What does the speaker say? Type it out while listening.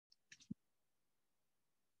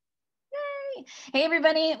Hey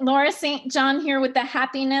everybody, Laura St. John here with the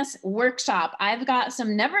Happiness Workshop. I've got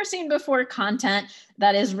some never seen before content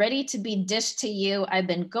that is ready to be dished to you. I've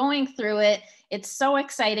been going through it. It's so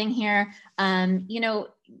exciting here.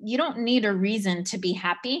 You don't need a reason to be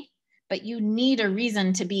happy, but you need a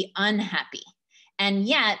reason to be unhappy. And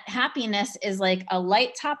yet happiness is like a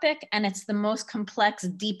light topic and it's the most complex,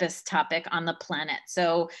 deepest topic on the planet.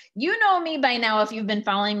 So you know me by now, if you've been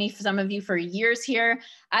following me, some of you for years here,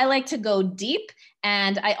 I like to go deep.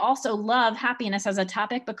 And I also love happiness as a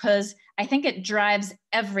topic because I think it drives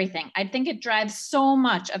everything. I think it drives so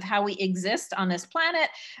much of how we exist on this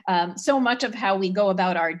planet, so much of how we go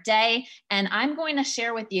about our day. And I'm going to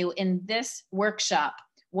share with you in this workshop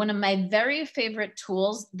one of my very favorite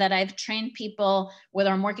tools that I've trained people,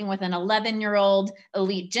 whether I'm working with an 11-year-old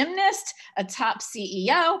elite gymnast, a top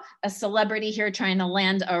CEO, a celebrity here trying to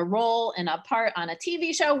land a role in a part on a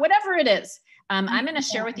TV show, whatever it is. I'm going to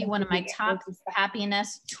share with you one of my top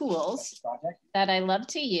happiness tools that I love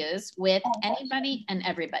to use with anybody and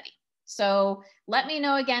everybody. So let me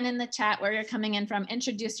know again in the chat where you're coming in from.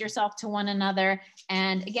 Introduce yourself to one another.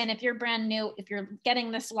 And again, if you're brand new, if you're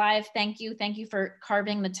getting this live, thank you. Thank you for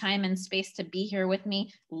carving the time and space to be here with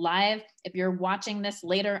me live. If you're watching this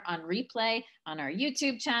later on replay, on our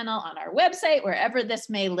YouTube channel, on our website, wherever this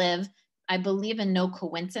may live, I believe in no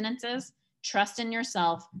coincidences. Trust in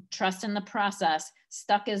yourself, trust in the process.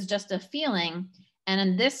 Stuck is just a feeling. And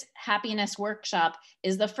in this happiness workshop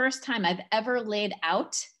is the first time I've ever laid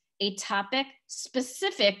out a topic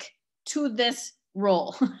specific to this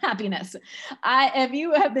role, happiness. If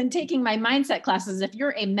you have been taking my mindset classes, if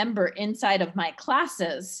you're a member inside of my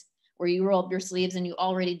classes where you roll up your sleeves and you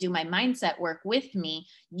already do my mindset work with me,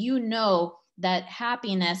 you know that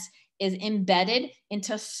happiness is embedded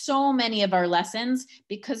into so many of our lessons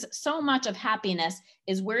because so much of happiness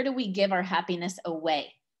is where do we give our happiness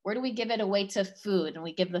away? Where do we give it away to food? And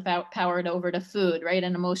we give the power over to food, right?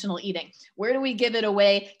 And emotional eating. Where do we give it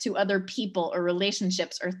away to other people or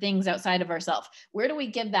relationships or things outside of ourselves? Where do we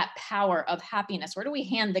give that power of happiness? Where do we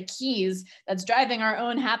hand the keys that's driving our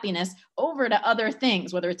own happiness over to other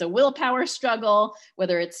things, whether it's a willpower struggle,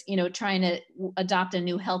 whether it's, trying to adopt a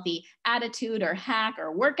new healthy attitude or hack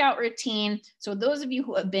or workout routine. So those of you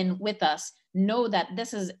who have been with us know that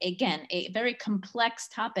this is, again, a very complex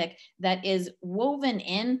topic that is woven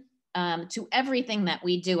in to everything that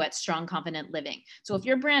we do at Strong Confident Living. So if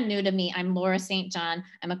you're brand new to me, I'm Laura St. John.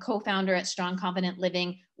 I'm a co-founder at Strong Confident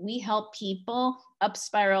Living. We help people up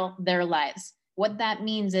spiral their lives. What that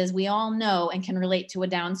means is we all know and can relate to a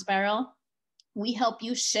down spiral. We help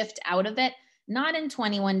you shift out of it, not in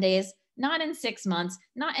 21 days, not in 6 months,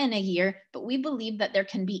 not in a year, but we believe that there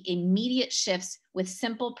can be immediate shifts with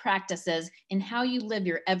simple practices in how you live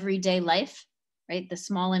your everyday life, right? The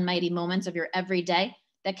small and mighty moments of your everyday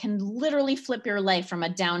that can literally flip your life from a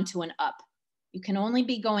down to an up. You can only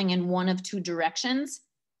be going in one of two directions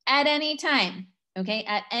at any time, okay?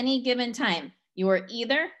 At any given time, you are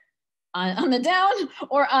either on the down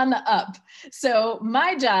or on the up. So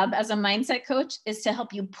my job as a mindset coach is to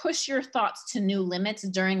help you push your thoughts to new limits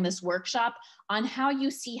during this workshop on how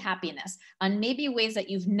you see happiness, on maybe ways that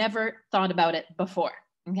you've never thought about it before.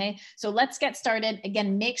 Okay, so let's get started.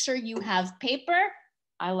 Again, make sure you have paper.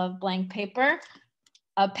 I love blank paper,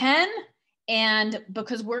 a pen, and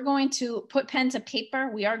because we're going to put pen to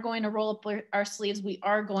paper, we are going to roll up our sleeves. We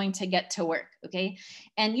are going to get to work. Okay,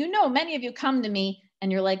 and many of you come to me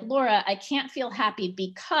and you're like, Laura, I can't feel happy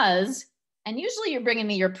because, and usually you're bringing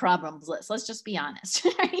me your problems list. Let's just be honest.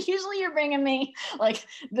 Usually you're bringing me like,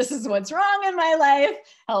 this is what's wrong in my life.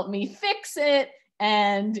 Help me fix it.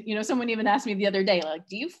 And, someone even asked me the other day, like,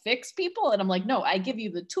 do you fix people? And I'm like, no, I give you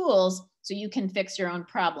the tools so you can fix your own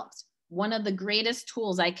problems. One of the greatest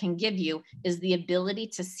tools I can give you is the ability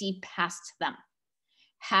to see past them.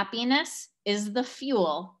 Happiness is the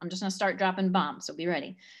fuel. I'm just going to start dropping bombs, so be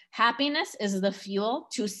ready. Happiness is the fuel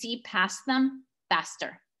to see past them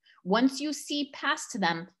faster. Once you see past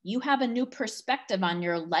them, you have a new perspective on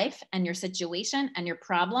your life and your situation and your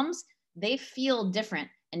problems. They feel different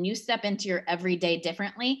and you step into your everyday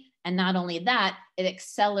differently. And not only that, it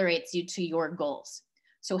accelerates you to your goals.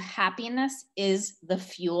 So happiness is the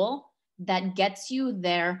fuel that gets you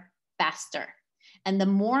there faster. And the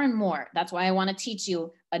more and more, that's why I want to teach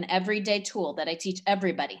you an everyday tool that I teach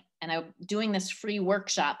everybody. And I'm doing this free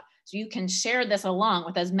workshop so you can share this along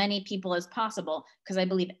with as many people as possible, because I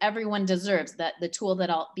believe everyone deserves the tool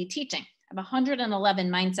that I'll be teaching. I have 111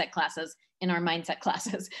 mindset classes in our mindset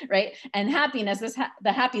classes, right? And happiness,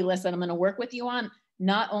 the happy list that I'm going to work with you on,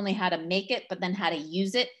 not only how to make it, but then how to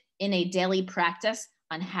use it in a daily practice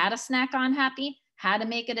on how to snack on happy, how to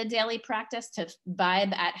make it a daily practice to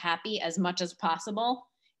vibe at happy as much as possible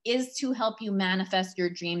is to help you manifest your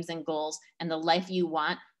dreams and goals and the life you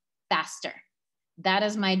want faster. That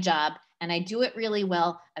is my job. And I do it really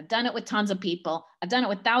well. I've done it with tons of people. I've done it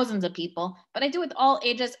with thousands of people, but I do it with all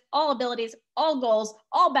ages, all abilities, all goals,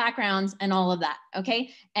 all backgrounds, and all of that.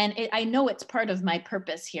 Okay. And I know it's part of my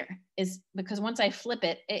purpose here is because once I flip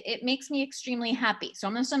it, it makes me extremely happy. So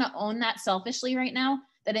I'm just going to own that selfishly right now,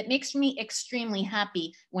 that it makes me extremely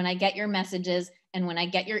happy when I get your messages and when I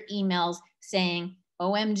get your emails saying,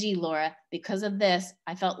 OMG, Laura, because of this,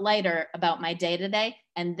 I felt lighter about my day today.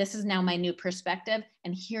 And this is now my new perspective.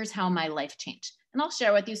 And here's how my life changed. And I'll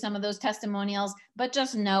share with you some of those testimonials, but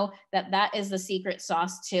just know that that is the secret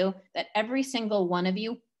sauce too, that every single one of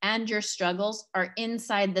you and your struggles are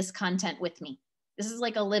inside this content with me. This is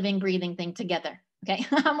like a living, breathing thing together. Okay.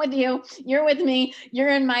 I'm with you. You're with me. You're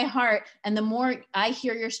in my heart. And the more I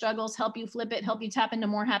hear your struggles, help you flip it, help you tap into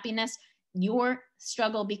more happiness, your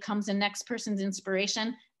struggle becomes the next person's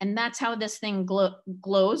inspiration. And that's how this thing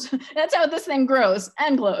glows. That's how this thing grows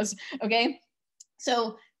and glows. Okay.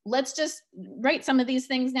 So let's just write some of these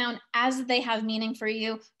things down as they have meaning for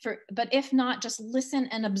you. But if not, just listen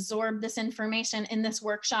and absorb this information in this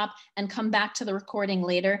workshop and come back to the recording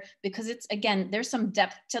later, because it's, again, there's some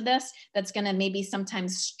depth to this that's going to maybe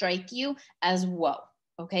sometimes strike you as whoa.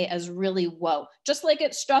 Okay, as really whoa, just like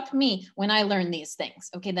it struck me when I learned these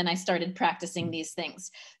things. Okay, then I started practicing these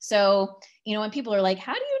things. So, when people are like,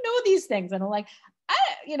 how do you know these things? And I'm like,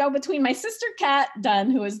 between my sister Kat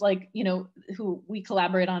Dunn, who is like, who we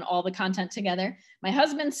collaborate on all the content together, my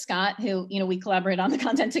husband Scott, who, we collaborate on the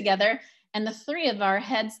content together, and the three of our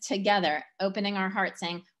heads together, opening our heart,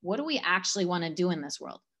 saying, what do we actually want to do in this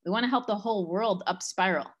world? We want to help the whole world up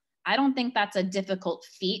spiral. I don't think that's a difficult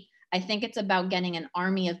feat. I think it's about getting an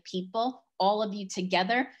army of people, all of you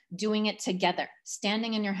together, doing it together,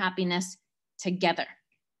 standing in your happiness together.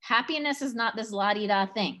 Happiness is not this la-di-da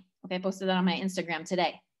thing. Okay, I posted that on my Instagram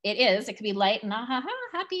today. It could be light and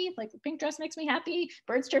happy, like the pink dress makes me happy,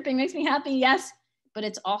 birds chirping makes me happy, yes, but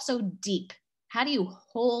it's also deep. How do you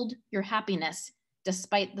hold your happiness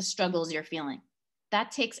despite the struggles you're feeling?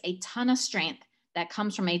 That takes a ton of strength. That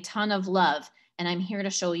comes from a ton of love. And I'm here to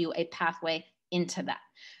show you a pathway into that.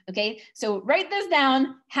 Okay, so write this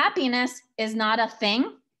down. Happiness is not a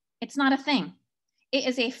thing. It's not a thing. It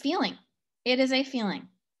is a feeling. It is a feeling.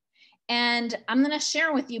 And I'm going to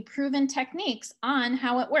share with you proven techniques on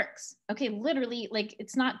how it works. Okay, literally, like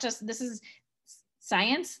it's not just, this is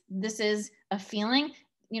science. This is a feeling.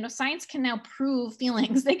 Science can now prove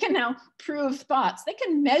feelings. They can now prove thoughts. They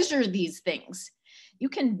can measure these things. You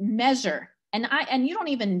can measure, and you don't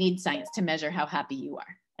even need science to measure how happy you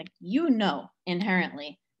are. Like,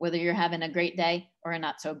 inherently, whether you're having a great day or a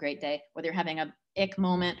not so great day, whether you're having a ick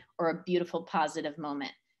moment or a beautiful positive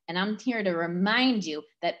moment. And I'm here to remind you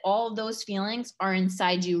that all those feelings are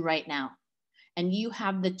inside you right now. And you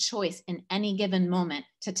have the choice in any given moment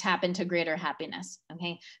to tap into greater happiness.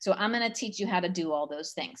 Okay. So I'm going to teach you how to do all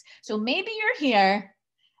those things. So maybe you're here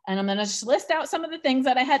and I'm going to just list out some of the things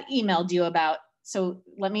that I had emailed you about. So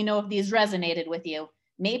let me know if these resonated with you.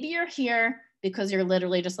 Maybe you're here because you're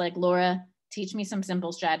literally just like, Laura, teach me some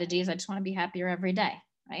simple strategies. I just want to be happier every day,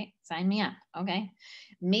 right? Sign me up, okay?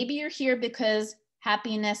 Maybe you're here because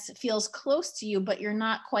happiness feels close to you, but you're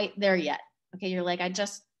not quite there yet, okay? You're like,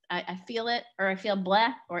 I feel it, or I feel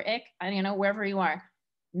blah, or ick, wherever you are.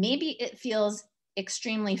 Maybe it feels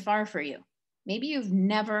extremely far for you. Maybe you've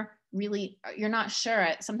never really, you're not sure.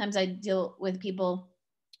 Sometimes I deal with people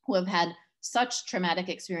who have had such traumatic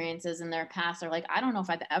experiences in their past. They're like, I don't know if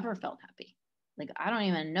I've ever felt happy. Like, I don't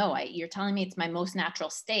even know. You're telling me it's my most natural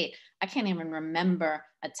state. I can't even remember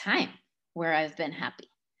a time where I've been happy.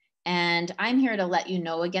 And I'm here to let you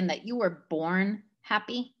know again that you were born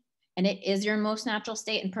happy and it is your most natural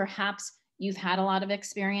state. And perhaps you've had a lot of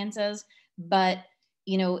experiences, but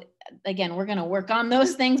again, we're going to work on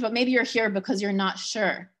those things, but maybe you're here because you're not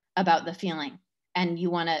sure about the feeling and you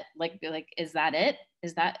want to be like, is that it?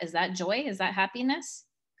 Is that joy? Is that happiness?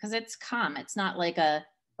 Because it's calm. It's not like a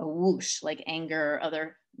whoosh, like anger or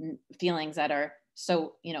other feelings that are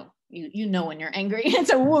so, when you're angry,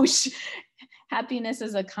 it's a whoosh. Happiness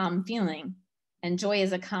is a calm feeling and joy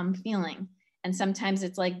is a calm feeling. And sometimes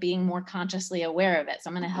it's like being more consciously aware of it. So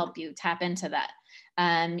I'm going to help you tap into that.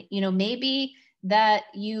 Maybe that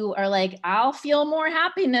you are like, I'll feel more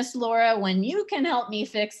happiness, Laura, when you can help me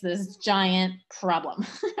fix this giant problem,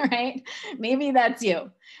 right? Maybe that's you.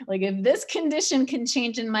 Like, if this condition can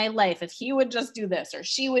change in my life, if he would just do this, or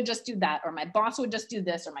she would just do that, or my boss would just do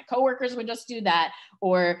this, or my coworkers would just do that,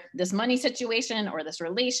 or this money situation, or this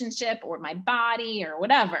relationship, or my body, or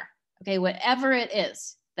whatever. Okay, whatever it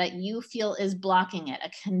is that you feel is blocking it, a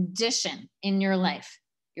condition in your life,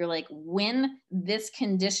 you're like, when this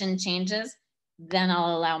condition changes, then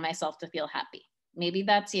I'll allow myself to feel happy. Maybe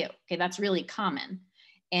that's you. Okay, that's really common.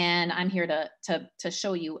 And I'm here to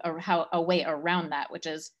show you a way around that, which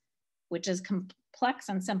is complex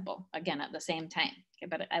and simple, again, at the same time. Okay,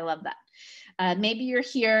 but I love that. Maybe you're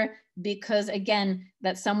here because, again,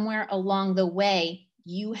 that somewhere along the way,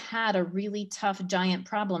 you had a really tough, giant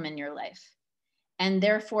problem in your life. And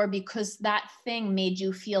therefore, because that thing made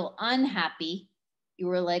you feel unhappy, you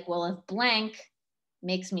were like, well, if blank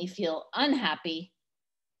makes me feel unhappy,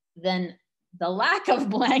 then the lack of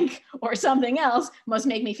blank or something else must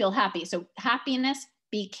make me feel happy. So happiness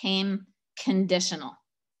became conditional.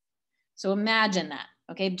 So imagine that,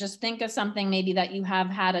 okay? Just think of something maybe that you have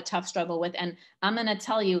had a tough struggle with. And I'm gonna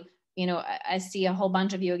tell you, you know, I see a whole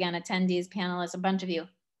bunch of you, again, attendees, panelists, a bunch of you.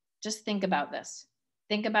 Just think about this.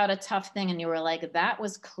 Think about a tough thing and you were like, that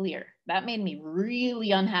was clear. That made me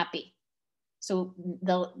really unhappy. So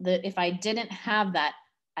if I didn't have that,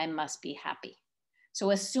 I must be happy. So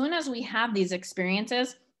as soon as we have these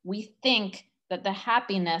experiences, we think that the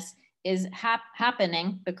happiness is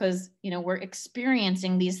happening because, you know, we're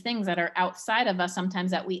experiencing these things that are outside of us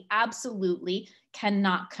sometimes that we absolutely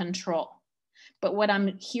cannot control. But what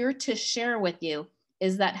I'm here to share with you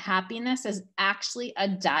is that happiness is actually a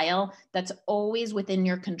dial that's always within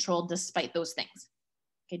your control despite those things.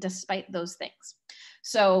 Okay, despite those things.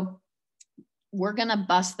 So we're gonna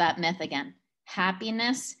bust that myth again.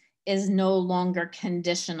 Happiness is no longer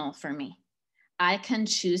conditional for me. I can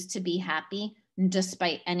choose to be happy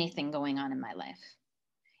despite anything going on in my life.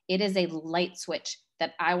 It is a light switch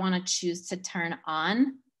that I want to choose to turn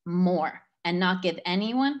on more and not give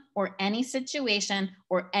anyone or any situation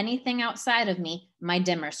or anything outside of me my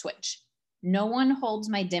dimmer switch. No one holds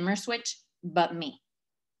my dimmer switch but me.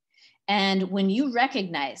 And when you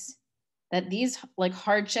recognize that these like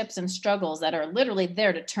hardships and struggles that are literally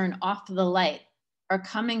there to turn off the light are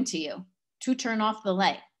coming to you to turn off the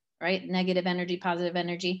light, right? Negative energy, positive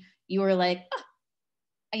energy. You are like, oh,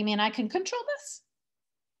 I mean, I can control this.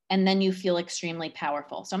 And then you feel extremely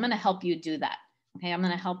powerful. So I'm going to help you do that. Okay. I'm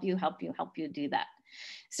going to help you do that.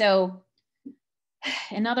 So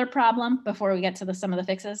another problem before we get to some of the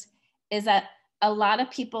fixes is that a lot of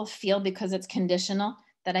people feel because it's conditional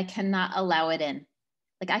that I cannot allow it in.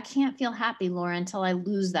 Like, I can't feel happy, Laura, until I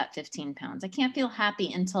lose that 15 pounds. I can't feel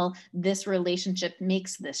happy until this relationship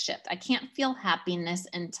makes this shift. I can't feel happiness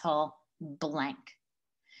until blank.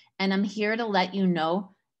 And I'm here to let you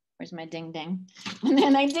know, where's my ding ding? And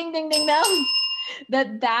then I ding ding ding down,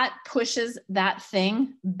 that pushes that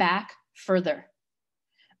thing back further.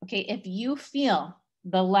 Okay, if you feel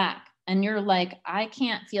the lack and you're like, I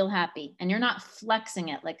can't feel happy, and you're not flexing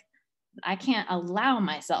it, like, I can't allow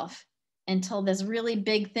myself until this really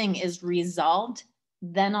big thing is resolved,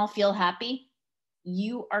 then I'll feel happy.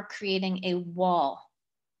 You are creating a wall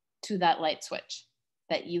to that light switch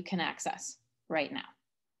that you can access right now.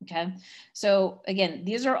 Okay. So again,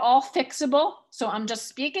 these are all fixable. So I'm just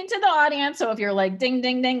speaking to the audience. So if you're like, ding,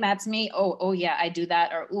 ding, ding, that's me. Oh yeah, I do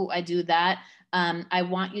that. Or, oh, I do that. I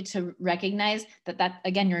want you to recognize that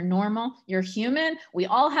again, you're normal, you're human. We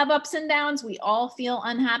all have ups and downs. We all feel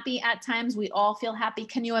unhappy at times. We all feel happy.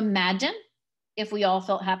 Can you imagine if we all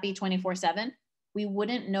felt happy 24/7? We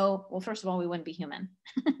wouldn't know. Well, first of all, we wouldn't be human,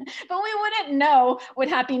 but we wouldn't know what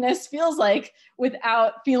happiness feels like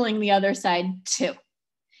without feeling the other side too.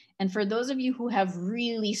 And for those of you who have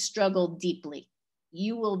really struggled deeply,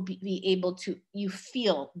 you will be able to, you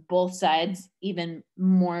feel both sides even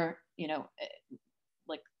more, you know,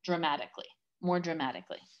 like more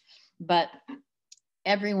dramatically. But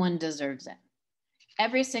everyone deserves it.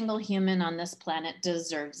 Every single human on this planet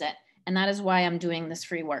deserves it. And that is why I'm doing this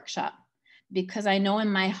free workshop, because I know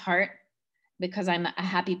in my heart, because I'm a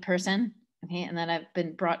happy person, okay, and that I've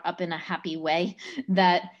been brought up in a happy way,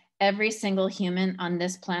 that every single human on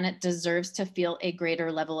this planet deserves to feel a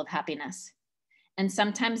greater level of happiness. And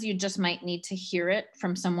sometimes you just might need to hear it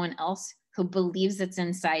from someone else who believes it's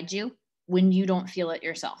inside you when you don't feel it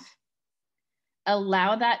yourself.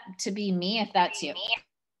 Allow that to be me if that's you.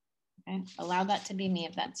 Okay? Allow that to be me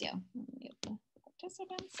if that's you.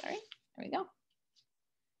 Participants, sorry, there we go.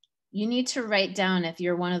 You need to write down, if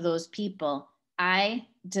you're one of those people, I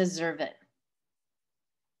deserve it.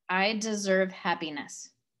 I deserve happiness.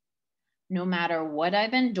 No matter what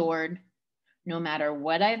I've endured, no matter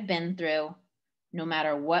what I've been through, no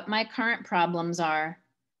matter what my current problems are,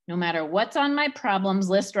 no matter what's on my problems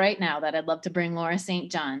list right now that I'd love to bring Laura St.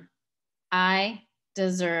 John, I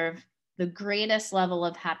deserve the greatest level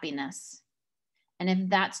of happiness. And if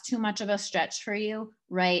that's too much of a stretch for you,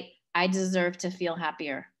 write, I deserve to feel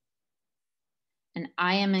happier. And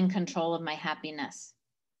I am in control of my happiness.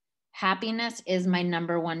 Happiness is my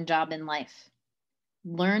number one job in life.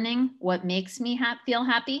 Learning what makes me feel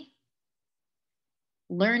happy,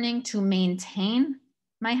 learning to maintain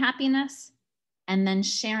my happiness, and then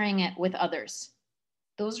sharing it with others.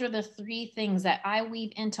 Those are the three things that I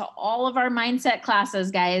weave into all of our mindset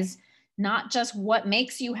classes, guys. Not just what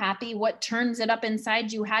makes you happy, what turns it up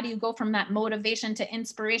inside you. How do you go from that motivation to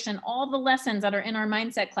inspiration? All the lessons that are in our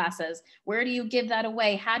mindset classes. Where do you give that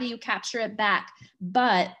away? How do you capture it back?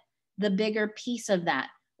 But the bigger piece of that,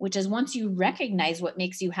 which is once you recognize what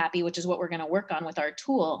makes you happy, which is what we're going to work on with our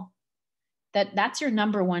tool, that's your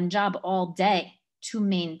number one job all day, to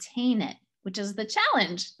maintain it, which is the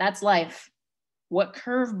challenge. That's life. What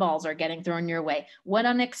curveballs are getting thrown your way? What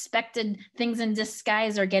unexpected things in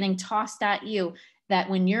disguise are getting tossed at you that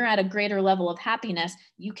when you're at a greater level of happiness,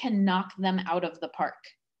 you can knock them out of the park?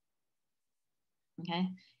 Okay.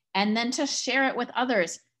 And then to share it with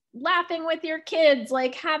others, laughing with your kids,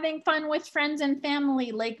 like having fun with friends and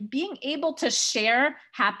family, like being able to share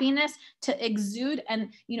happiness, to exude,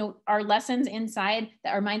 and, you know, our lessons inside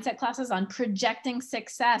our mindset classes on projecting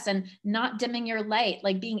success and not dimming your light,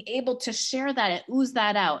 like being able to share that and ooze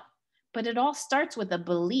that out. But it all starts with a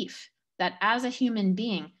belief that as a human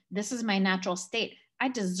being, this is my natural state. I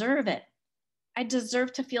deserve it. I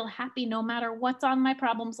deserve to feel happy no matter what's on my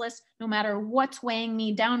problems list, no matter what's weighing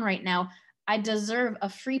me down right now. I deserve a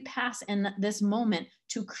free pass in this moment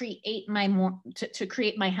to create to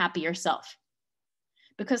create my happier self.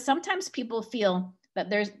 Because sometimes people feel that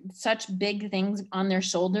there's such big things on their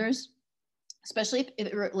shoulders, especially if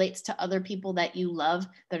it relates to other people that you love,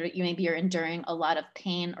 that you maybe are enduring a lot of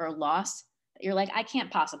pain or loss, that you're like, I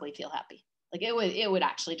can't possibly feel happy. Like it would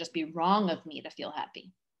actually just be wrong of me to feel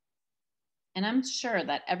happy. And I'm sure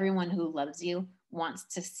that everyone who loves you wants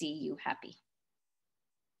to see you happy.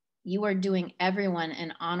 You are doing everyone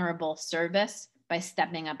an honorable service by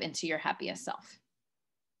stepping up into your happiest self.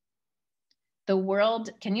 The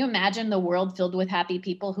world, can you imagine the world filled with happy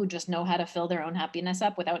people who just know how to fill their own happiness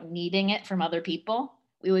up without needing it from other people?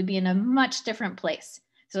 We would be in a much different place.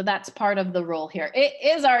 So that's part of the role here. It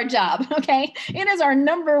is our job, okay? It is our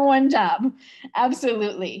number one job.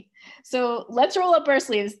 Absolutely. So let's roll up our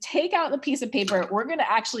sleeves, take out the piece of paper. We're going to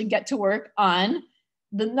actually get to work on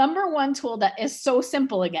the number one tool that is so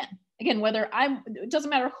simple again. Again, it doesn't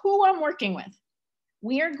matter who I'm working with.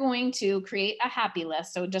 We are going to create a happy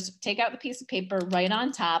list. So just take out the piece of paper, right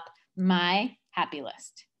on top, my happy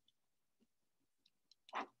list.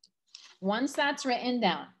 Once that's written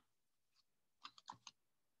down,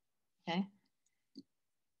 okay,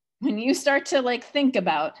 when you start to like think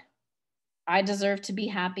about, I deserve to be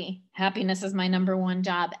happy. Happiness is my number one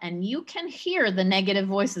job. And you can hear the negative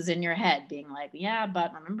voices in your head being like, yeah,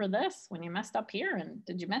 but remember this when you messed up here, and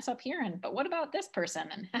did you mess up here? And but what about this person?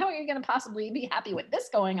 And how are you going to possibly be happy with this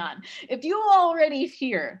going on? If you already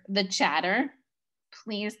hear the chatter,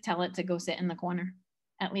 please tell it to go sit in the corner,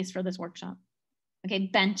 at least for this workshop. Okay,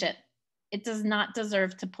 bench it. It does not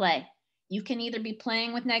deserve to play. You can either be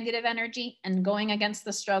playing with negative energy and going against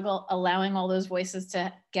the struggle, allowing all those voices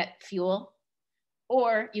to get fuel,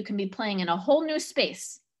 or you can be playing in a whole new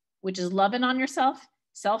space, which is loving on yourself,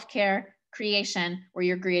 self-care, creation, where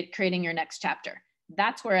you're creating your next chapter.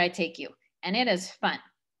 That's where I take you. And it is fun,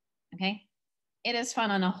 okay? It is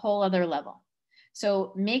fun on a whole other level.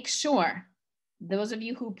 So make sure, those of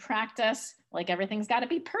you who practice, like everything's got to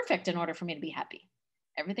be perfect in order for me to be happy.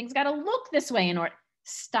 Everything's got to look this way in order.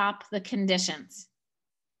 Stop the conditions.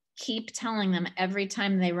 Keep telling them every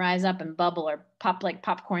time they rise up and bubble or pop like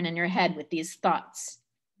popcorn in your head with these thoughts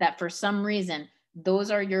that for some reason, those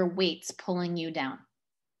are your weights pulling you down.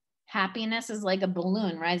 Happiness is like a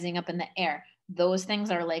balloon rising up in the air. Those things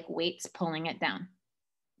are like weights pulling it down.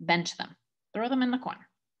 Bench them. Throw them in the corner.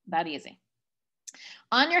 That easy.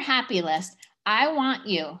 On your happy list, I want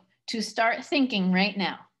you to start thinking right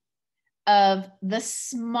now of the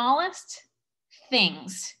smallest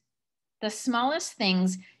things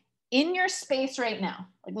in your space right now.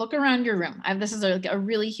 Like look around your room. This is a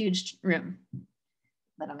really huge room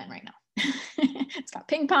that I'm in right now. It's got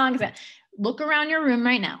ping pong. Look around your room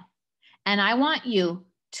right now. And I want you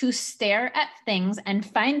to stare at things and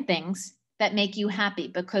find things that make you happy,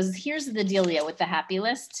 because here's the dealio with the happy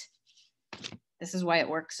list. This is why it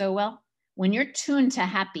works so well. When you're tuned to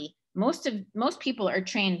happy, most people are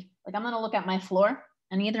trained, like I'm going to look at my floor,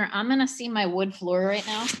 and either I'm going to see my wood floor right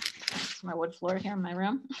now. That's my wood floor here in my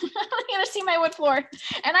room. I'm going to see my wood floor,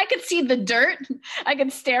 and I could see the dirt. I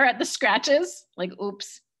could stare at the scratches, like,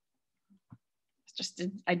 oops.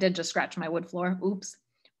 I did just scratch my wood floor. Oops.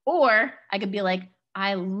 Or I could be like,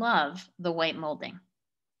 I love the white molding.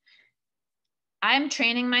 I'm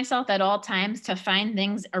training myself at all times to find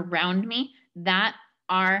things around me that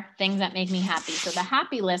are things that make me happy. So the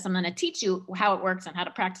happy list, I'm going to teach you how it works and how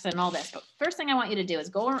to practice it and all this. But first thing I want you to do is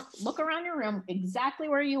go look around your room exactly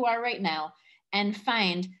where you are right now and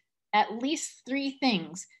find at least 3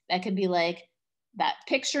 things that could be like, that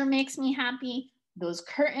picture makes me happy, those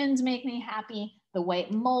curtains make me happy, the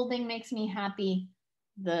white molding makes me happy,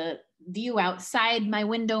 the view outside my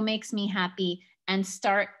window makes me happy, and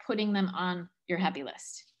start putting them on your happy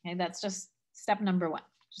list. Okay, that's just step number 1.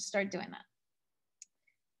 Just start doing that.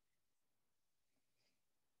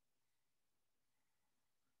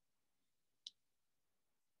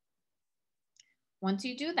 Once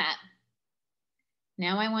you do that,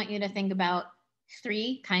 now I want you to think about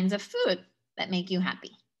 3 kinds of food that make you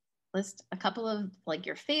happy. List a couple of like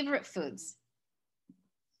your favorite foods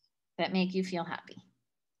that make you feel happy.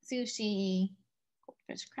 Sushi,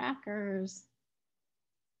 goldfish crackers,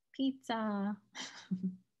 pizza,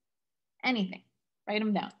 anything. Write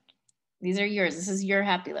them down. These are yours. This is your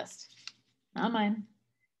happy list, not mine.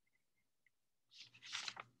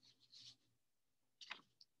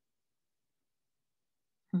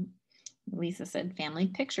 Lisa said, family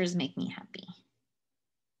pictures make me happy.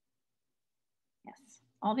 Yes,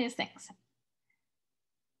 all these things.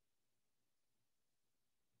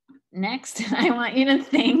 Next, I want you to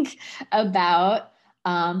think about,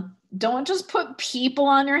 don't just put people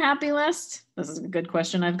on your happy list. This is a good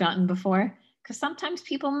question I've gotten before, because sometimes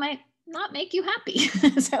people might not make you happy.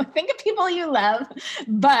 So think of people you love,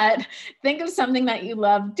 but think of something that you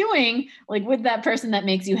love doing, like with that person that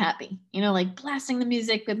makes you happy. You know, like blasting the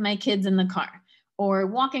music with my kids in the car, or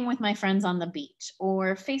walking with my friends on the beach,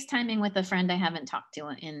 or FaceTiming with a friend I haven't talked to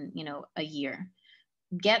in, a year.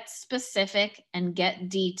 Get specific and get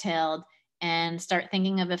detailed and start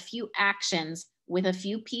thinking of a few actions with a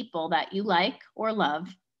few people that you like or love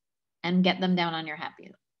and get them down on your happy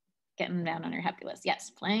list. Yes,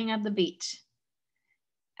 playing at the beach.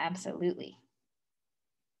 Absolutely.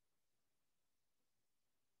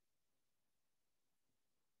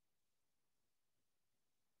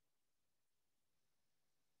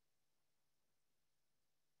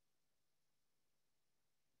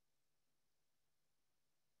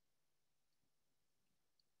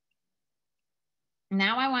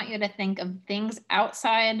 Now I want you to think of things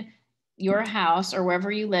outside your house or wherever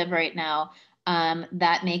you live right now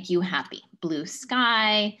that make you happy. Blue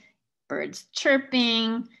sky, birds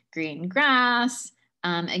chirping, green grass.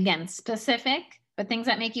 Again, specific, but things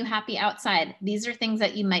that make you happy outside. These are things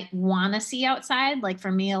that you might want to see outside. Like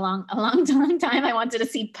for me, a long time, I wanted to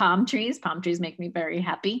see palm trees. Palm trees make me very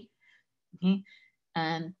happy. Okay.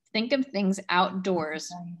 Think of things outdoors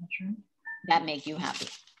that make you happy.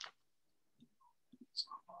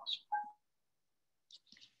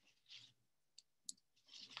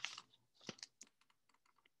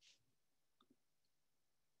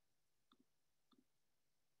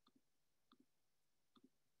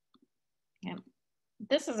 Yep.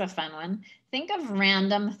 This is a fun one. Think of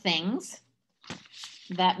random things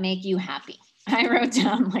that make you happy. I wrote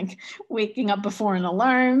down like waking up before an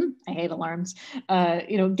alarm. I hate alarms.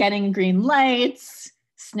 Getting green lights,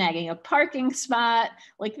 snagging a parking spot.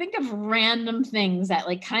 Like think of random things that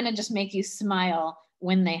like kind of just make you smile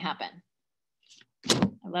when they happen.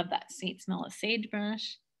 I love that. Smell of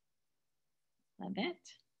sagebrush. Love it.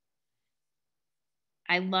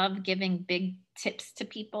 I love giving big tips to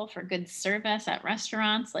people for good service at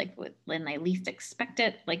restaurants, like when they least expect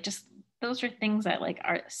it. Like just those are things that like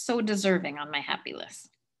are so deserving on my happy list.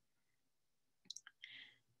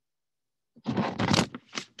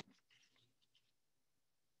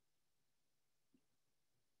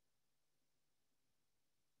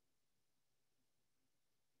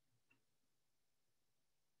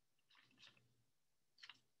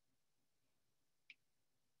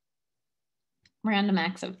 Random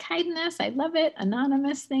acts of kindness. I love it.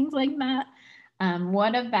 Anonymous things like that.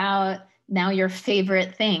 What about now your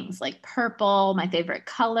favorite things like purple, my favorite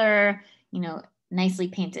color, nicely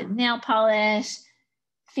painted nail polish,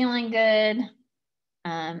 feeling good.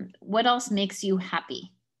 What else makes you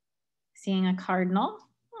happy? Seeing a cardinal.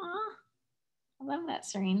 Aww, I love that,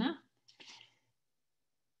 Serena.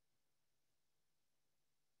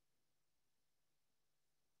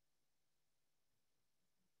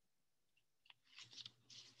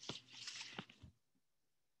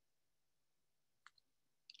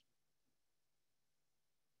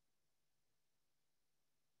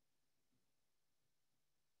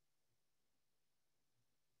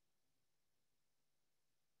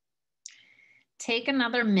 Take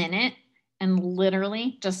another minute and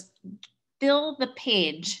literally just fill the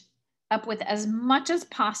page up with as much as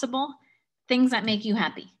possible things that make you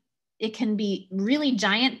happy. It can be really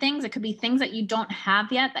giant things. It could be things that you don't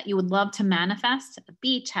have yet that you would love to manifest, a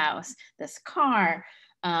beach house, this car,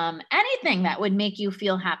 anything that would make you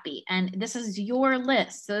feel happy. And this is your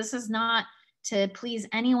list. So this is not to please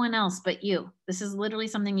anyone else but you. This is literally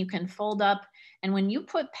something you can fold up. And when you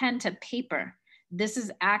put pen to paper, this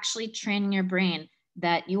is actually training your brain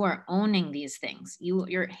that you are owning these things.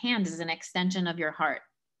 Your hand is an extension of your heart.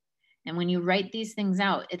 And when you write these things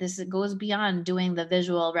out, it goes beyond doing the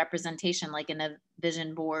visual representation like in a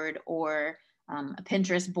vision board or a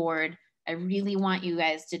Pinterest board. I really want you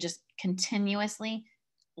guys to just continuously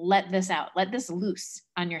let this out, let this loose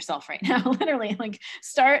on yourself right now. Literally, like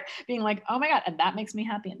start being like, oh my God, and that makes me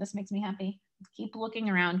happy, and this makes me happy. Keep looking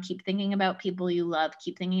around, keep thinking about people you love,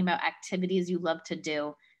 keep thinking about activities you love to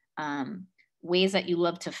do, ways that you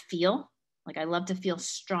love to feel. Like I love to feel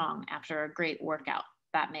strong after a great workout.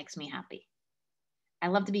 That makes me happy. I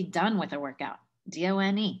love to be done with a workout.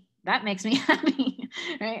 DONE. That makes me happy,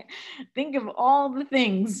 right? Think of all the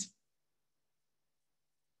things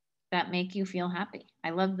that make you feel happy. I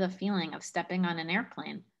love the feeling of stepping on an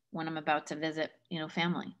airplane when I'm about to visit,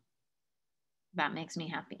 family. That makes me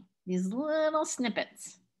happy. These little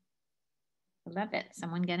snippets. I love it.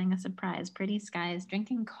 Someone getting a surprise. Pretty skies,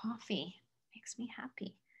 drinking coffee. Makes me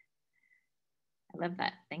happy. I love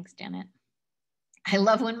that. Thanks, Janet. I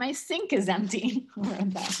love when my sink is empty.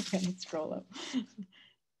 I'm going to scroll up.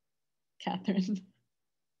 Catherine.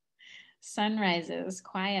 Sunrises,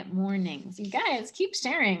 quiet mornings. You guys keep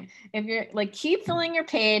sharing. If you're like, keep filling your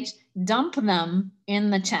page, dump them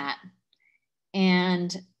in the chat,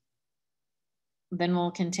 and then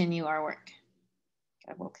we'll continue our work.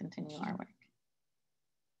 Okay, we'll continue our work.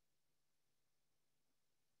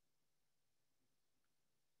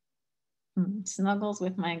 Snuggles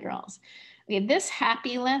with my girls. Okay, this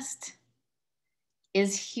happy list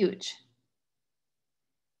is huge.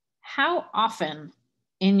 How often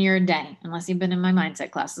in your day, unless you've been in my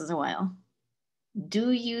mindset classes a while,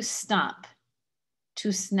 do you stop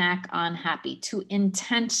to snack on happy, to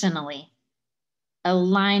intentionally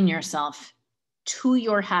align yourself to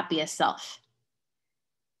your happiest self?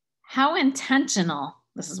 How intentional,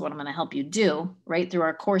 this is what I'm going to help you do right through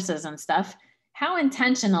our courses and stuff. How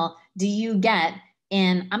intentional do you get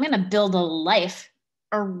in, I'm going to build a life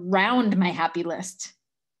around my happy list?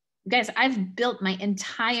 Guys, I've built my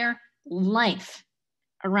entire life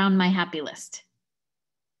around my happy list.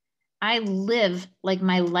 I live like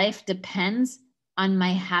my life depends on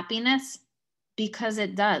my happiness because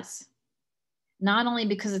it does. Not only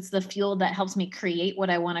because it's the fuel that helps me create what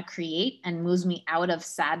I want to create and moves me out of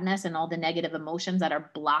sadness and all the negative emotions that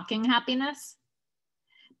are blocking happiness,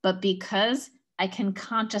 but because I can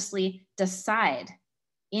consciously decide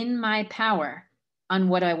in my power on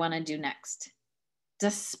what I want to do next,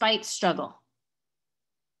 despite struggle.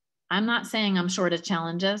 I'm not saying I'm short of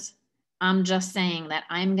challenges. I'm just saying that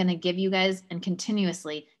I'm going to give you guys and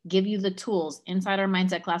continuously give you the tools inside our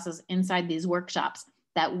mindset classes, inside these workshops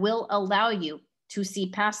that will allow you to see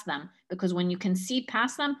past them, because when you can see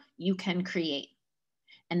past them, you can create.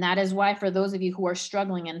 And that is why for those of you who are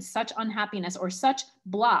struggling in such unhappiness or such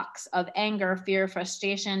blocks of anger, fear,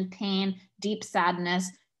 frustration, pain, deep sadness,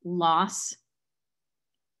 loss,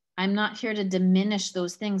 I'm not here to diminish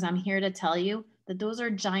those things. I'm here to tell you that those are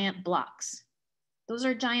giant blocks. Those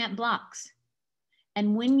are giant blocks.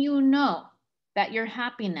 And when you know that your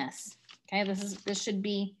happiness, okay, this should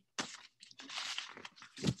be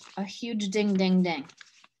a huge ding, ding, ding.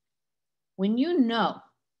 When you know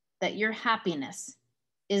that your happiness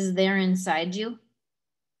is there inside you,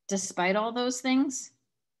 despite all those things,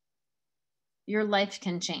 your life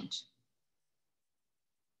can change.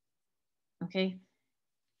 Okay?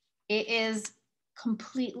 It is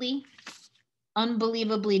completely,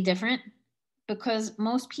 unbelievably different because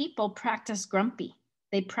most people practice grumpy.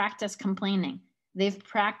 They practice complaining. They've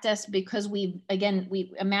practiced because we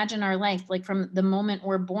imagine our life like from the moment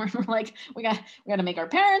we're born. We're like, we got to make our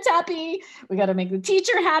parents happy. We got to make the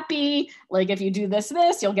teacher happy. Like if you do this,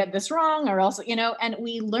 you'll get this wrong or else, and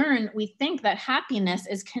we think that happiness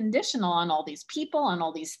is conditional on all these people, on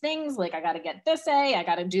all these things. Like I got to get this A, I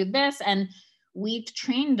got to do this. And we've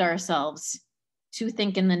trained ourselves to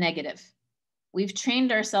think in the negative. We've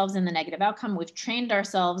trained ourselves in the negative outcome. We've trained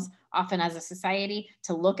ourselves often as a society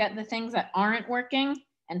to look at the things that aren't working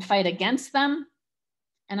and fight against them.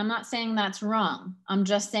 And I'm not saying that's wrong. I'm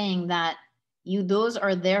just saying that those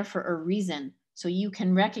are there for a reason. So you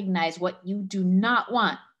can recognize what you do not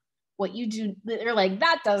want, what you do. They're like,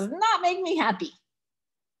 that does not make me happy.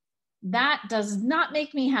 That does not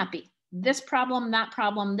make me happy. This problem, that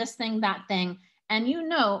problem, this thing, that thing. And you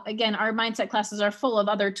know, again, our mindset classes are full of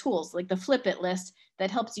other tools like the flip it list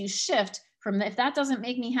that helps you shift from if that doesn't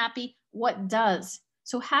make me happy, what does?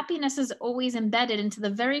 So happiness is always embedded into the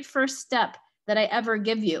very first step that I ever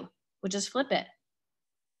give you, which is flip it.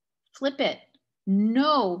 Flip it.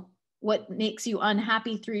 Know what makes you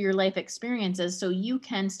unhappy through your life experiences so you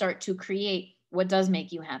can start to create what does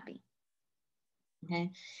make you happy.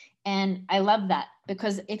 Okay. And I love that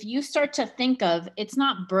because if you start to think of it's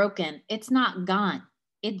not broken, it's not gone,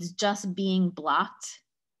 it's just being blocked.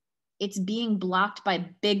 It's being blocked by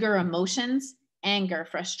bigger emotions, anger,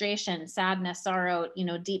 frustration, sadness, sorrow,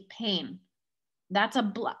 deep pain. That's a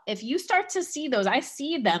block. If you start to see those, I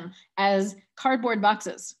see them as cardboard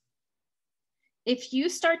boxes. If you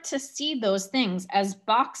start to see those things as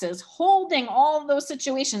boxes holding all those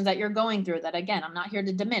situations that you're going through, that again, I'm not here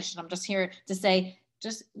to diminish, I'm just here to say,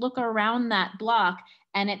 just look around that block.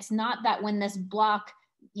 And it's not that when this block,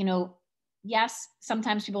 yes,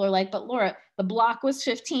 sometimes people are like, but Laura, the block was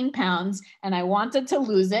 15 pounds and I wanted to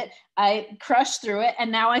lose it. I crushed through it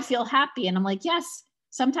and now I feel happy. And I'm like, yes,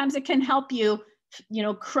 sometimes it can help you,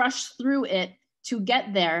 crush through it to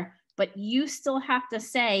get there, but you still have to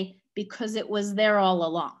say, because it was there all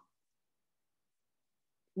along.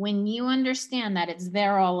 When you understand that it's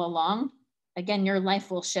there all along, again, your life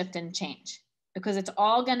will shift and change because it's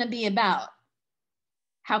all going to be about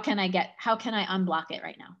how can I unblock it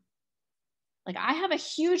right now? Like I have a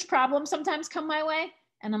huge problem sometimes come my way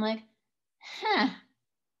and I'm like,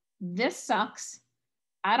 this sucks.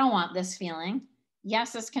 I don't want this feeling.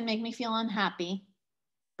 Yes, this can make me feel unhappy,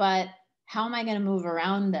 but how am I going to move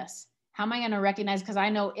around this? How am I going to recognize? Because I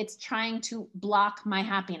know it's trying to block my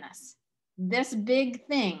happiness. This big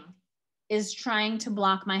thing is trying to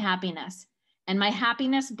block my happiness. And my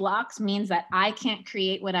happiness blocks means that I can't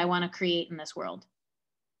create what I want to create in this world.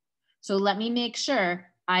 So let me make sure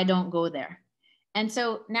I don't go there. And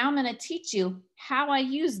so now I'm going to teach you how I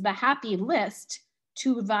use the happy list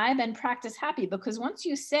to vibe and practice happy. Because once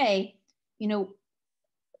you say,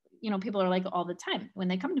 people are like all the time when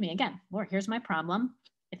they come to me again, Laura, here's my problem.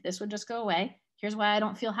 If this would just go away, here's why I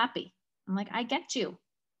don't feel happy. I'm like, I get you,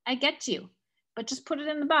 but just put it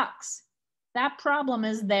in the box. That problem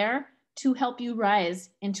is there to help you rise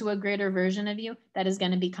into a greater version of you that is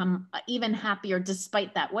going to become even happier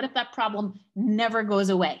despite that. What if that problem never goes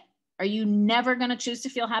away? Are you never going to choose to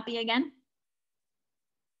feel happy again?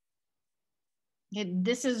 Okay,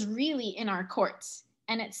 this is really in our courts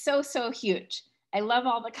and it's so, so huge. I love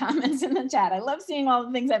all the comments in the chat. I love seeing all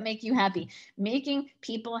the things that make you happy. Making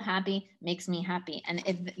people happy makes me happy. And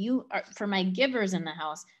if you are, for my givers in the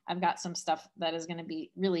house, I've got some stuff that is going to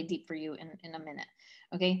be really deep for you in a minute.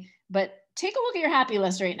 Okay. But take a look at your happy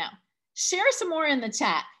list right now. Share some more in the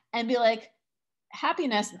chat and be like,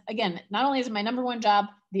 happiness, again, not only is it my number one job,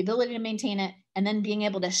 the ability to maintain it, and then being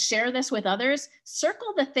able to share this with others,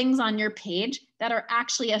 circle the things on your page that are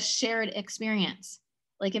actually a shared experience.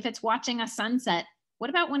 Like if it's watching a sunset,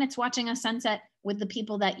 what about when it's watching a sunset with the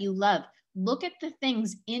people that you love? Look at the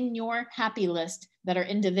things in your happy list that are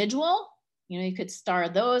individual. You could star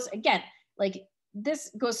those. Again, like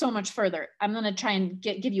this goes so much further. I'm going to try and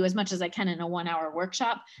give you as much as I can in a 1-hour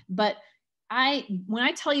workshop. But when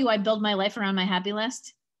I tell you I build my life around my happy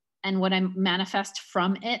list and what I manifest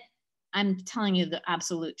from it, I'm telling you the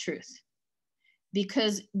absolute truth.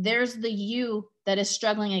 Because there's the you that is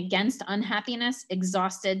struggling against unhappiness,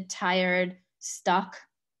 exhausted, tired, stuck.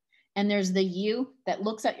 And there's the you that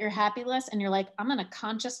looks at your happy list and you're like, I'm going to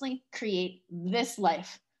consciously create this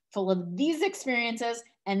life full of these experiences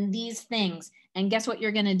and these things. And guess what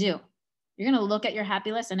you're going to do? You're going to look at your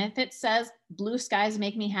happy list. And if it says blue skies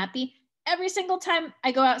make me happy, every single time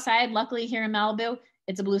I go outside, luckily here in Malibu,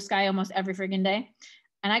 it's a blue sky almost every friggin' day.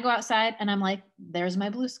 And I go outside and I'm like, there's my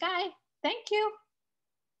blue sky. Thank you.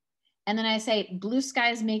 And then I say, blue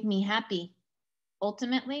skies make me happy.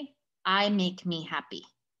 Ultimately, I make me happy.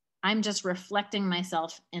 I'm just reflecting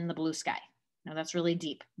myself in the blue sky. Now that's really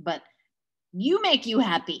deep, but you make you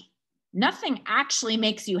happy. Nothing actually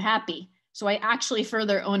makes you happy. So I actually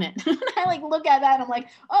further own it. I look at that and I'm like,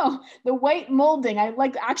 oh, the white molding. I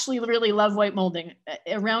actually really love white molding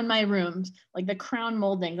around my rooms, like the crown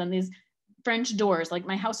moldings and these French doors, like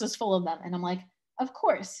my house is full of them. And I'm like, of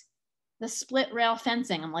course. The split rail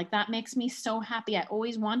fencing. I'm like, that makes me so happy. I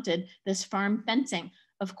always wanted this farm fencing.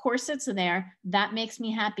 Of course it's there. That makes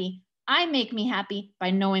me happy. I make me happy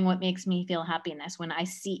by knowing what makes me feel happiness when I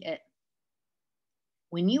see it.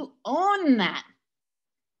 When you own that,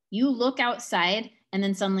 you look outside and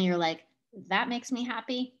then suddenly you're like, that makes me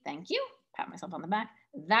happy. Thank you. Pat myself on the back.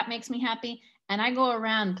 That makes me happy. And I go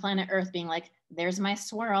around planet Earth being like, there's my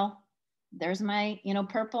swirl. There's my,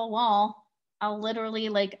 purple wall. I'll literally,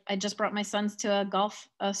 like, I just brought my sons to a golf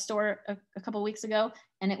store a couple weeks ago,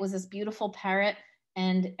 and it was this beautiful parrot.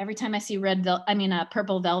 And every time I see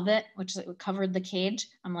purple velvet, which covered the cage,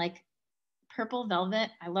 I'm like, purple velvet.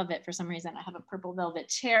 I love it for some reason. I have a purple velvet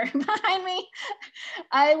chair behind me.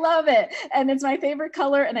 I love it. And it's my favorite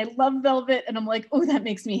color. And I love velvet. And I'm like, oh, that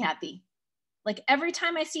makes me happy. Like every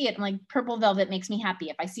time I see it, I'm like, purple velvet makes me happy.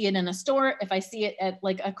 If I see it in a store, if I see it at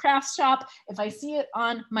like a craft shop, if I see it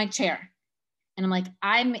on my chair, and I'm like,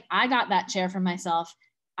 I got that chair for myself.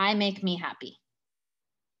 I make me happy.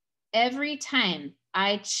 Every time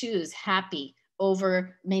I choose happy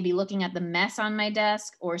over maybe looking at the mess on my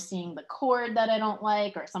desk or seeing the cord that I don't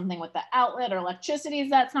like or something with the outlet or electricity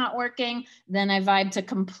that's not working, then I vibe to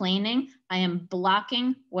complaining. I am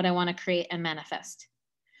blocking what I want to create and manifest.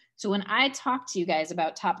 So when I talk to you guys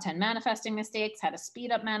about top 10 manifesting mistakes, how to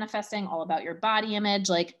speed up manifesting, all about your body image,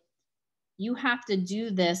 like you have to do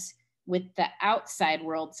this with the outside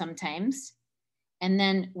world sometimes. And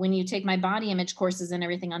then when you take my body image courses and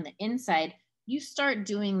everything on the inside, you start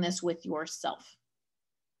doing this with yourself.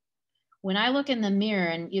 When I look in the mirror,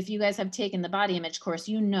 and if you guys have taken the body image course,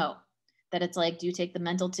 you know that it's like, do you take the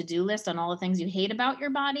mental to-do list on all the things you hate about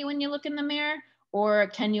your body when you look in the mirror? Or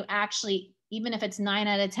can you actually, even if it's 9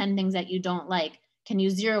 out of 10 things that you don't like, can you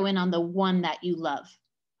zero in on the one that you love?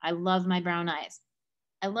 I love my brown eyes.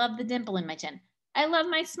 I love the dimple in my chin. I love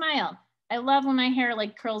my smile. I love when my hair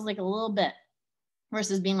like curls like a little bit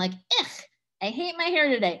versus being like, ugh, I hate my hair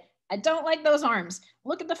today. I don't like those arms.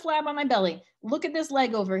 Look at the flab on my belly. Look at this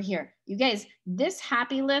leg over here. You guys, this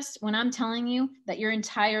happy list, when I'm telling you that your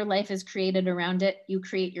entire life is created around it, you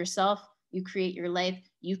create yourself, you create your life,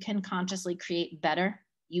 you can consciously create better.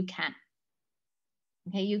 You can.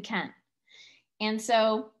 Okay, you can. And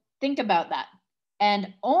so think about that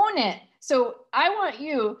and own it. So I want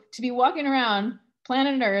you to be walking around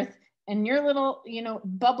planet Earth and your little,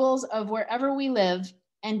 bubbles of wherever we live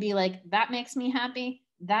and be like, that makes me happy.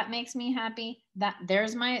 That makes me happy. That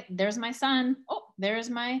there's my sun. Oh,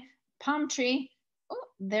 there's my palm tree. Oh,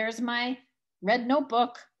 there's my red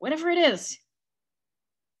notebook, whatever it is.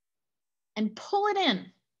 And pull it in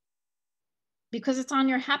because it's on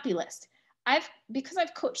your happy list. Because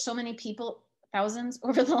I've coached so many people, thousands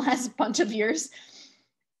over the last bunch of years,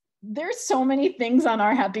 there's so many things on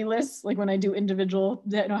our happy list, like when I do individual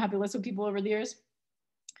happy lists with people over the years,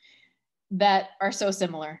 that are so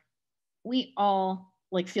similar. We all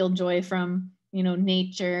like feel joy from,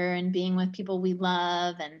 nature and being with people we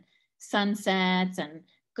love and sunsets and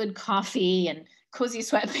good coffee and cozy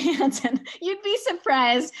sweatpants. And you'd be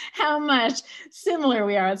surprised how much similar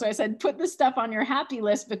we are. So I said, put this stuff on your happy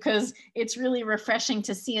list because it's really refreshing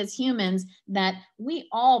to see as humans that we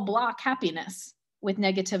all block happiness with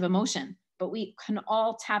negative emotion, but we can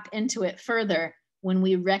all tap into it further when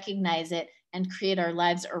we recognize it and create our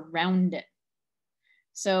lives around it.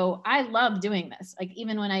 So I love doing this. Like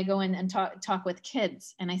even when I go in and talk with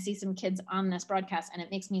kids and I see some kids on this broadcast and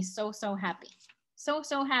it makes me so, so happy. So,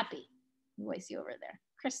 so happy. Who I see over there?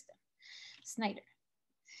 Kristen Snyder.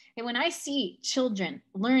 And when I see children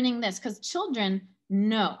learning this, because children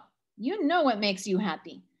know, what makes you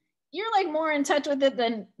happy. You're like more in touch with it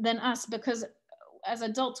than us because as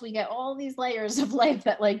adults, we get all these layers of life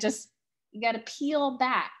that like just, you got to peel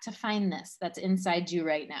back to find this that's inside you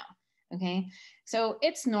right now. Okay. So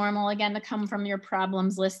it's normal again to come from your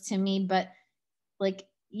problems list to me, but like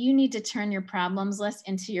you need to turn your problems list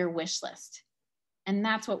into your wish list. And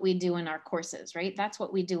that's what we do in our courses, right? That's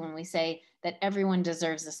what we do when we say that everyone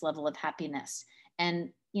deserves this level of happiness.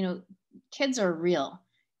 And, kids are real.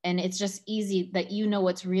 And it's just easy that you know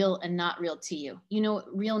what's real and not real to you.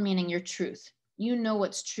 Real meaning your truth. You know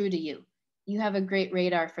what's true to you. You have a great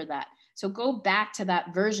radar for that. So go back to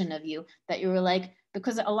that version of you that you were like,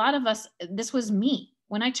 because a lot of us, this was me.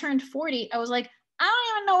 When I turned 40, I was like, I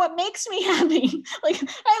don't even know what makes me happy. Like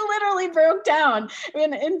I literally broke down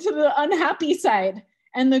into the unhappy side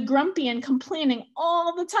and the grumpy and complaining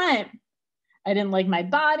all the time. I didn't like my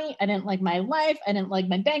body. I didn't like my life. I didn't like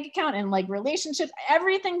my bank account and like relationships,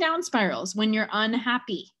 everything down spirals when you're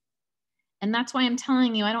unhappy. And that's why I'm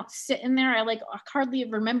telling you, I don't sit in there. I like hardly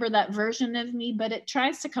remember that version of me, but it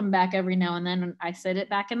tries to come back every now and then. I sit it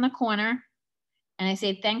back in the corner and I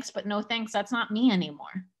say, thanks, but no thanks. That's not me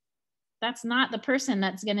anymore. That's not the person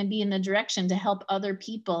that's going to be in the direction to help other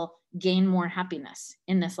people gain more happiness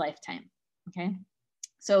in this lifetime. Okay.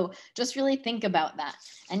 So just really think about that.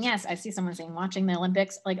 And yes, I see someone saying watching the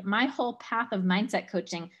Olympics, like my whole path of mindset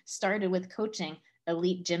coaching started with coaching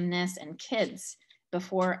elite gymnasts and kids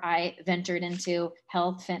before I ventured into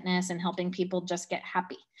health, fitness, and helping people just get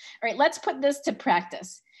happy. All right, let's put this to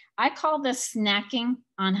practice. I call this snacking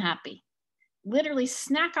on happy. Literally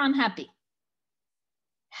snack on happy.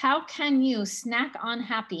 How can you snack on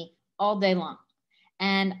happy all day long?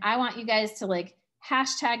 And I want you guys to like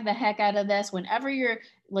hashtag the heck out of this whenever you're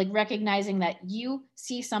like recognizing that you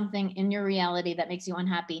see something in your reality that makes you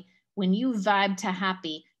unhappy. When you vibe to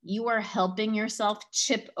happy, you are helping yourself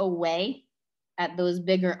chip away at those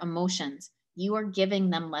bigger emotions. You are giving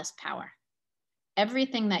them less power.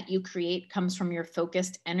 Everything that you create comes from your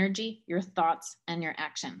focused energy, your thoughts, and your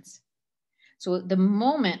actions. So the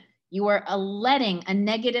moment you are letting a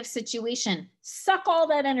negative situation suck all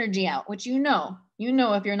that energy out, which you know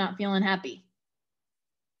if you're not feeling happy,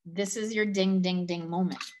 this is your ding, ding, ding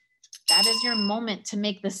moment. That is your moment to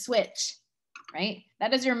make the switch, right?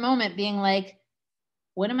 That is your moment being like,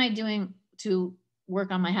 what am I doing to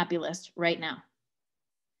work on my happy list right now?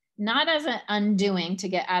 Not as an undoing to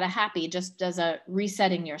get out of happy, just as a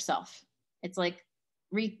resetting yourself. It's like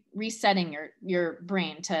resetting your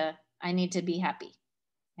brain to, I need to be happy.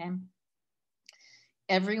 Okay.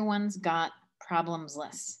 Everyone's got problems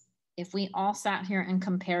lists. If we all sat here and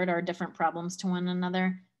compared our different problems to one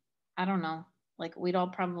another, I don't know, like we'd all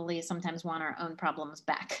probably sometimes want our own problems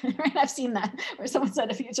back. Right? I've seen that where someone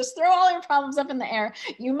said, if you just throw all your problems up in the air,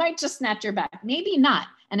 you might just snatch your back. Maybe not.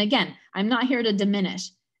 And again, I'm not here to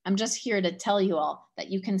diminish. I'm just here to tell you all that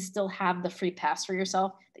you can still have the free pass for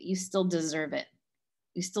yourself, that you still deserve it.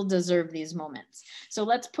 You still deserve these moments. So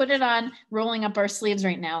let's put it on rolling up our sleeves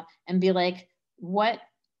right now and be like, what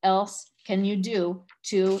else can you do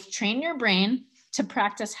to train your brain to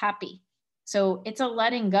practice happy? So it's a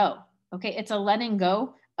letting go. Okay. It's a letting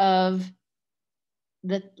go of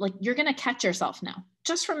the, like, you're going to catch yourself now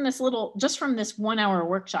just from this 1 hour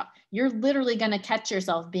workshop. You're literally going to catch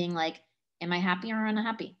yourself being like, am I happy or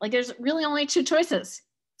unhappy? Like there's really only two choices.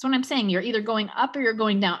 That's what I'm saying. You're either going up or you're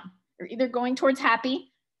going down. You're either going towards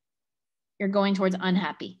happy, you're going towards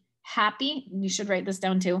unhappy. Happy, you should write this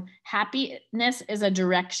down too. Happiness is a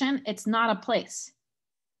direction. It's not a place.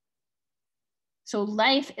 So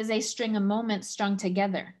life is a string of moments strung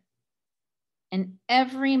together. And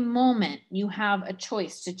every moment you have a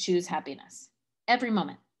choice to choose happiness. Every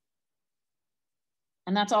moment.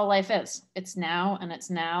 And that's all life is. It's now, and it's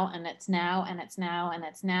now, and it's now, and it's now, and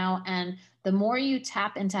it's now. And the more you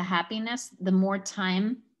tap into happiness, the more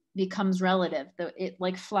time becomes relative. It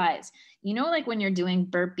like flies. You know, like when you're doing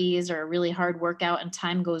burpees or a really hard workout and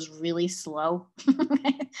time goes really slow.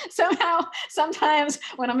 Somehow, sometimes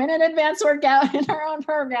when I'm in an advanced workout in our own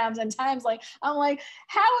programs and time's like, I'm like,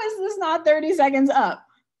 how is this not 30 seconds up?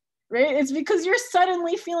 Right? It's because you're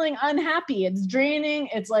suddenly feeling unhappy. It's draining.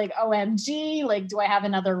 It's like, OMG, like, do I have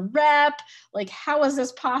another rep? Like, how is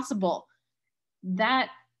this possible? That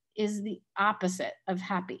is the opposite of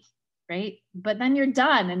happy, right? But then you're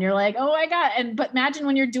done and you're like, oh my God. But imagine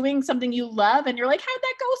when you're doing something you love and you're like, how'd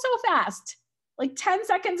that go so fast? Like 10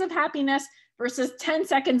 seconds of happiness versus 10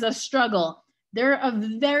 seconds of struggle. They're a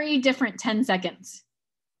very different 10 seconds.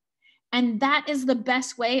 And that is the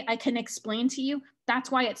best way I can explain to you.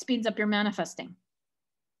 That's why it speeds up your manifesting.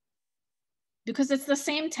 Because it's the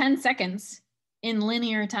same 10 seconds in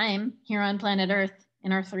linear time here on planet Earth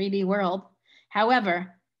in our 3D world.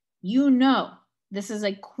 However, you know this is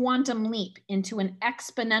a quantum leap into an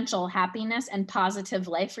exponential happiness and positive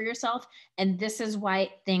life for yourself. And this is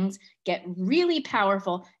why things get really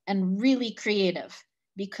powerful and really creative,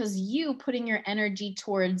 because you putting your energy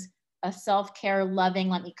towards a self-care, loving,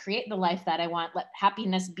 let me create the life that I want. Let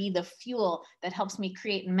happiness be the fuel that helps me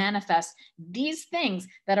create and manifest these things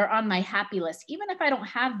that are on my happy list, even if I don't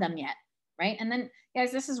have them yet, right? And then,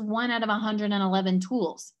 guys, this is 1 out of 111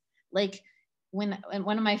 tools. Like one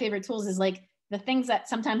of my favorite tools is like the things that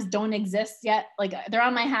sometimes don't exist yet. Like they're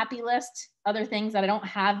on my happy list, other things that I don't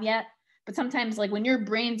have yet. But sometimes like when your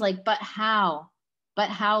brain's like, but how,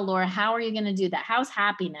 Laura, how are you going to do that? How's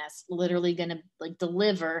happiness literally going to like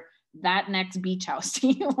deliver that next beach house to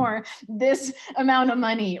you, or this amount of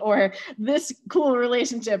money, or this cool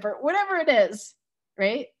relationship, or whatever it is,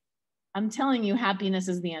 right? I'm telling you, happiness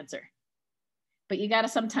is the answer. But you got to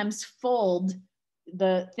sometimes fold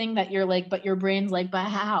the thing that you're like, but your brain's like, but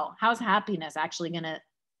how's happiness actually going to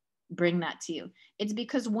bring that to you? It's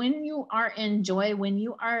because when you are in joy, when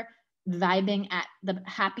you are vibing at the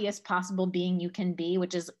happiest possible being you can be,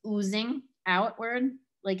 which is oozing outward,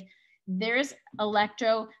 like there's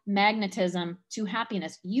electromagnetism to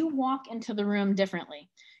happiness. You walk into the room differently.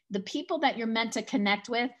 The people that you're meant to connect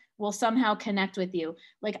with will somehow connect with you.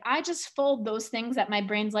 Like I just fold those things that my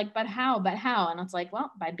brain's like, but how? And it's like,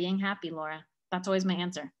 well, by being happy, Laura. That's always my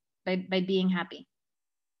answer. By being happy.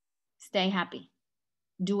 Stay happy.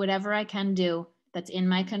 Do whatever I can do that's in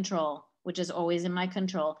my control which is always in my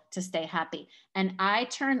control, to stay happy. And I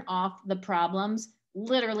turn off the problems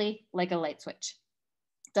literally like a light switch.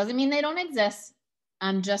 Doesn't mean they don't exist.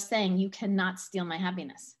 I'm just saying you cannot steal my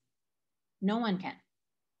happiness. No one can.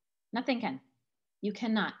 Nothing can. You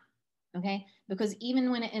cannot. Okay? Because even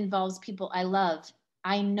when it involves people I love,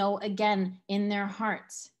 I know again in their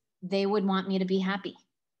hearts, they would want me to be happy.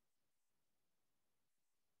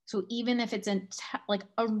 So even if it's like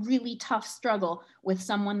a really tough struggle with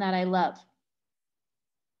someone that I love,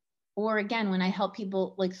 or again, when I help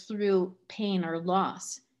people like through pain or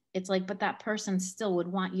loss, it's like, but that person still would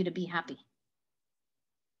want you to be happy.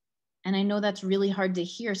 And I know that's really hard to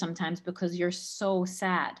hear sometimes because you're so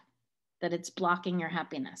sad that it's blocking your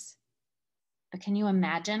happiness. But can you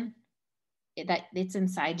imagine that it's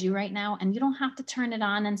inside you right now? And you don't have to turn it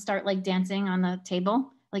on and start like dancing on the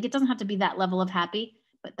table. Like it doesn't have to be that level of happy,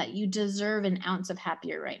 but that you deserve an ounce of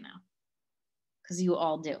happier right now. Because you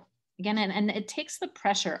all do. Again, and it takes the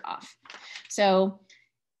pressure off. So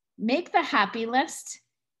make the happy list.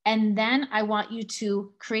 And then I want you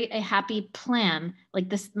to create a happy plan, like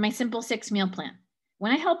this, my simple 6-meal plan.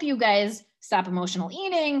 When I help you guys stop emotional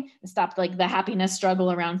eating, stop like the happiness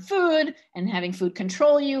struggle around food and having food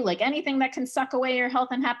control you, like anything that can suck away your health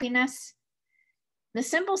and happiness. The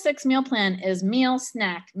simple 6-meal plan is meal,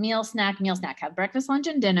 snack, meal, snack, meal, snack. Have breakfast, lunch,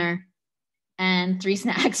 and dinner. And 3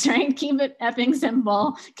 snacks, right? Keep it effing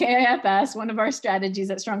simple. KIFS, one of our strategies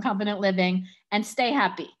at Strong Confident Living, and stay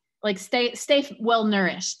happy. Like stay well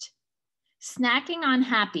nourished. Snacking on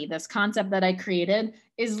happy, this concept that I created,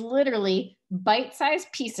 is literally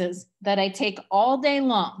bite-sized pieces that I take all day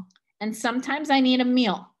long. And sometimes I need a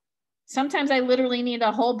meal. Sometimes I literally need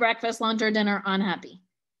a whole breakfast, lunch, or dinner on happy.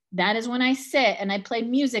 That is when I sit and I play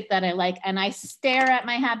music that I like and I stare at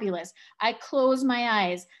my happy list. I close my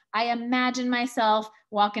eyes. I imagine myself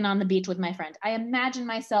walking on the beach with my friend. I imagine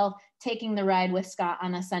myself taking the ride with Scott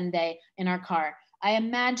on a Sunday in our car. I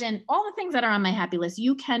imagine all the things that are on my happy list.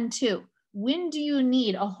 You can too. When do you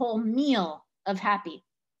need a whole meal of happy?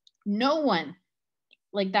 No one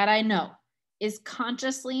like that I know is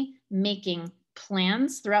consciously making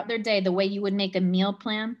plans throughout their day the way you would make a meal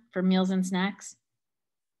plan for meals and snacks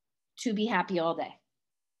to be happy all day.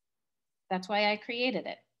 That's why I created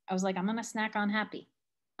it. I was like, I'm going to snack on happy.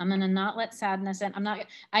 I'm going to not let sadness in.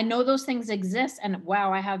 I know those things exist. And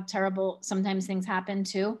wow, I have terrible, sometimes things happen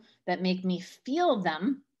too that make me feel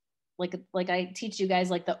them. Like I teach you guys,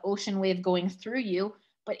 like the ocean wave going through you.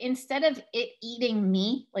 But instead of it eating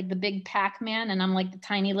me, like the big Pac-Man, and I'm like the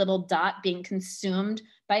tiny little dot being consumed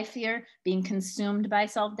by fear, being consumed by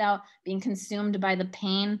self-doubt, being consumed by the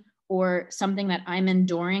pain or something that I'm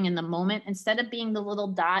enduring in the moment, instead of being the little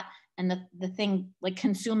dot and the thing like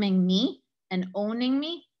consuming me and owning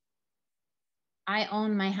me, I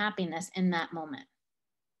own my happiness in that moment.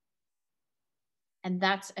 And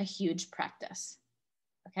that's a huge practice.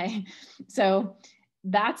 Okay. So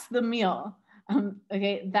that's the meal.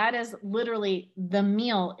 Okay. That is literally the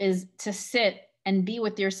meal, is to sit and be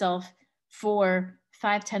with yourself for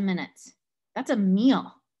 5-10 minutes. That's a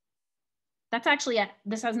meal. That's actually,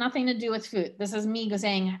 this has nothing to do with food. This is me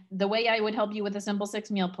saying the way I would help you with a simple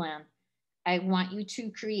 6-meal plan. I want you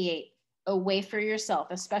to create a way for yourself,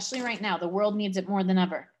 especially right now, the world needs it more than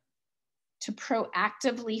ever, to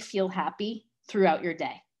proactively feel happy throughout your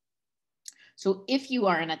day. So if you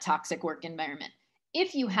are in a toxic work environment,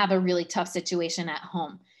 if you have a really tough situation at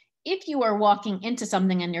home, if you are walking into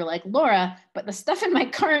something and you're like, Laura, but the stuff in my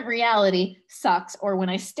current reality sucks, or when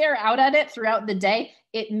I stare out at it throughout the day,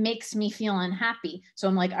 it makes me feel unhappy. So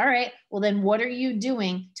I'm like, all right, well then what are you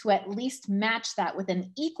doing to at least match that with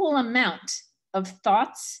an equal amount of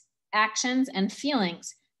thoughts, actions, and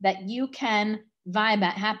feelings that you can vibe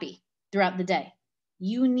at happy throughout the day?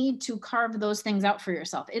 You need to carve those things out for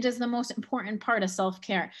yourself. It is the most important part of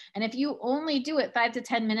self-care. And if you only do it 5 to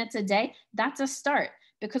 10 minutes a day, that's a start.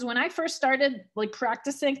 Because when I first started like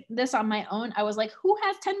practicing this on my own, I was like, who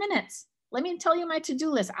has 10 minutes? Let me tell you my to-do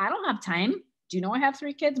list. I don't have time. Do you know I have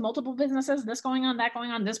 3 kids, multiple businesses, this going on, that going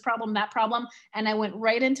on, this problem, that problem. And I went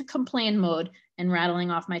right into complain mode and rattling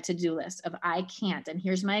off my to-do list of I can't. And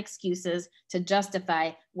here's my excuses to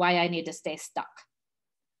justify why I need to stay stuck.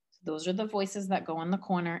 Those are the voices that go in the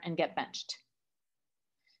corner and get benched.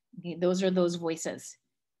 Okay, those are those voices.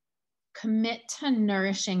 Commit to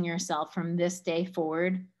nourishing yourself from this day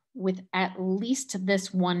forward with at least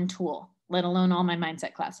this one tool, let alone all my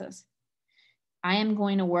mindset classes. I am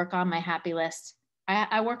going to work on my happy list.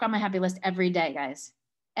 I work on my happy list every day, guys.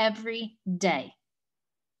 Every day.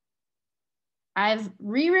 I've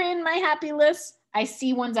rewritten my happy list. I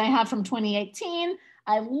see ones I have from 2018.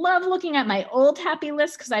 I love looking at my old happy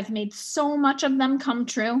list because I've made so much of them come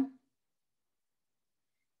true.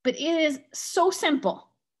 but it is so simple.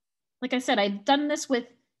 Like I said, I've done this with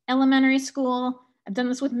elementary school. I've done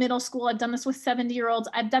this with middle school. I've done this with 70-year-olds.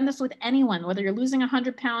 I've done this with anyone, whether you're losing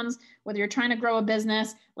 100 pounds, whether you're trying to grow a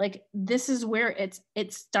business, like this is where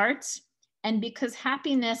it starts. And because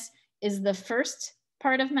happiness is the first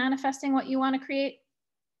part of manifesting what you want to create,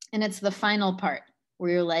 and it's the final part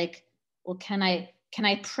where you're like, well, can I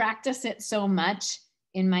practice it so much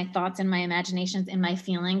in my thoughts, in my imaginations, in my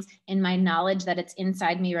feelings, in my knowledge that it's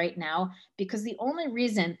inside me right now? Because the only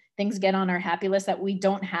reason things get on our happy list that we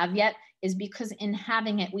don't have yet is because in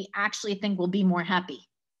having it, we actually think we'll be more happy.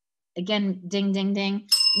 Again, ding, ding, ding,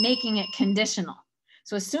 making it conditional.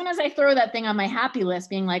 So as soon as I throw that thing on my happy list,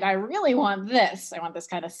 being like, I really want this. I want this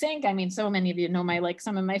kind of sink. I mean, so many of you know my, like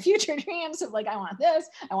some of my future dreams of like, I want this,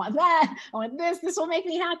 I want that, I want this will make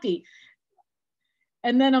me happy.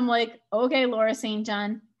 And then I'm like, okay, Laura St.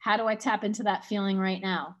 John, how do I tap into that feeling right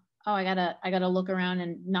now? Oh, I gotta look around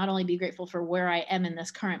and not only be grateful for where I am in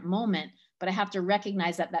this current moment, but I have to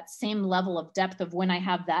recognize that that same level of depth of when I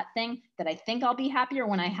have that thing that I think I'll be happier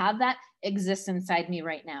when I have that exists inside me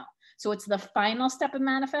right now. So it's the final step of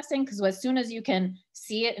manifesting, because as soon as you can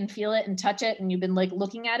see it and feel it and touch it, and you've been like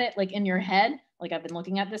looking at it like in your head, like I've been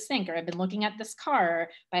looking at this sink, or I've been looking at this car, or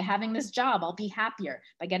by having this job, I'll be happier.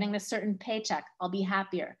 By getting this certain paycheck, I'll be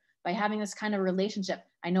happier. By having this kind of relationship,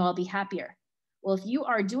 I know I'll be happier. Well, if you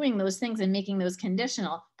are doing those things and making those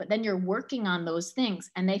conditional, but then you're working on those things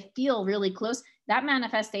and they feel really close, that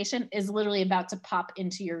manifestation is literally about to pop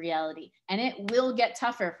into your reality. And it will get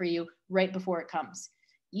tougher for you right before it comes.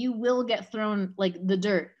 You will get thrown like the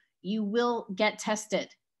dirt. You will get tested.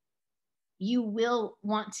 You will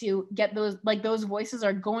want to get those, like those voices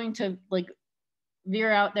are going to like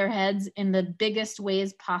veer out their heads in the biggest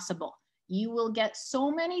ways possible. You will get so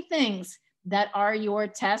many things that are your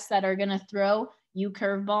tests that are going to throw you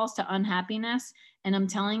curveballs to unhappiness. And I'm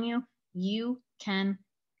telling you, you can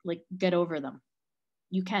like get over them.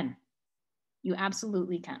 You can. You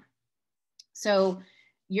absolutely can. So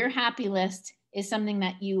your happy list is something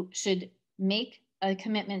that you should make a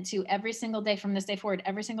commitment to every single day from this day forward.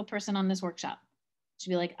 Every single person on this workshop should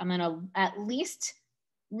be like, I'm going to at least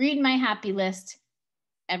read my happy list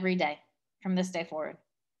every day from this day forward.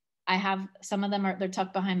 I have some of them they're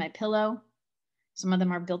tucked behind my pillow. Some of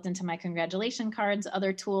them are built into my congratulation cards,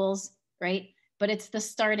 other tools, right? But it's the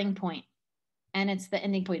starting point and it's the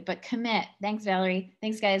ending point. But commit. Thanks, Valerie.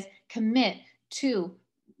 Thanks, guys. Commit to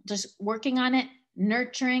just working on it,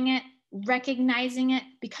 nurturing it, recognizing it,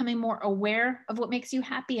 becoming more aware of what makes you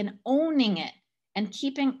happy and owning it and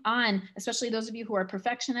keeping on, especially those of you who are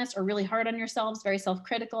perfectionists or really hard on yourselves, very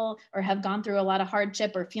self-critical, or have gone through a lot of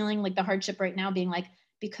hardship or feeling like the hardship right now, being like,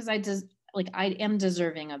 because I am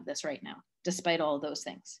deserving of this right now, despite all of those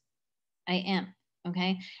things. I am,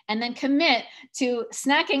 okay? And then commit to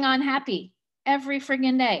snacking on happy every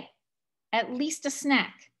friggin' day, at least a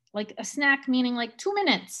snack, like a snack meaning like 2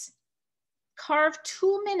 minutes. Carve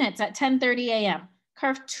 2 minutes at 10:30 a.m.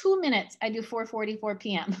 Carve 2 minutes. I do 4:44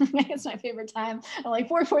 p.m. It's my favorite time. I'm like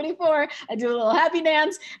 4:44. I do a little happy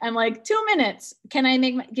dance. I'm like 2 minutes. Can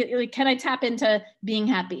I tap into being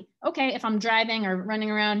happy? Okay, if I'm driving or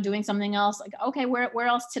running around doing something else, like, okay, where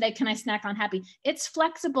else today can I snack on happy? It's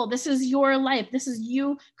flexible. This is your life. This is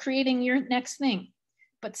you creating your next thing.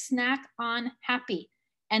 But snack on happy.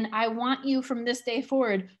 And I want you from this day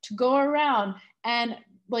forward to go around and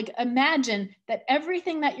like imagine that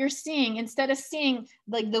everything that you're seeing, instead of seeing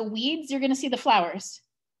like the weeds, you're going to see the flowers,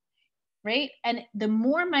 right? And the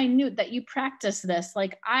more minute that you practice this,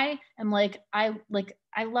 like I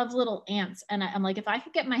love little ants, and I'm like, if I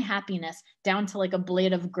could get my happiness down to like a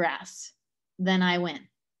blade of grass, then I win.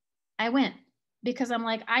 Because I'm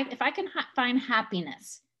like, if I can find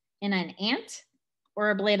happiness in an ant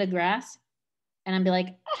or a blade of grass, and I'd be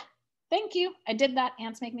like, thank you. I did that.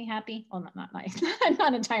 Ants make me happy. Well,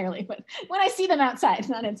 not entirely, but when I see them outside,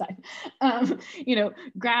 not inside.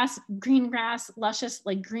 Grass, green grass, luscious,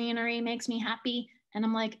 like greenery makes me happy. And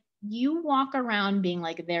I'm like, you walk around being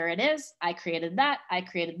like, there it is. I created that. I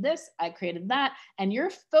created this. I created that. And your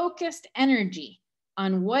focused energy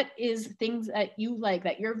on what is things that you like,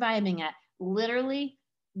 that you're vibing at, literally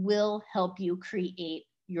will help you create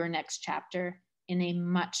your next chapter in a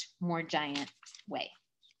much more giant way.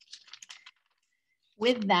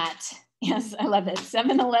 With that, yes, I love it.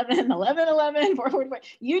 7-Eleven, 11-11, 4:44.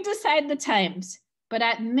 You decide the times, but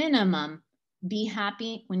at minimum, be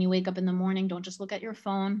happy when you wake up in the morning. Don't just look at your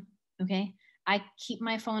phone, okay? I keep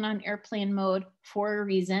my phone on airplane mode for a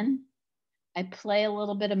reason. I play a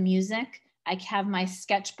little bit of music. I have my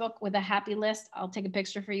sketchbook with a happy list. I'll take a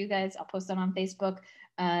picture for you guys. I'll post that on Facebook.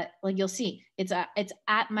 Like you'll see, it's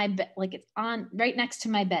at my bed, like it's on right next to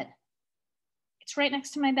my bed. It's right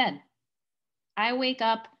next to my bed. I wake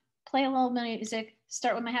up, play a little music,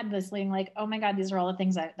 start with my happy list, like, oh my God, these are all the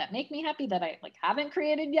things that make me happy that I like haven't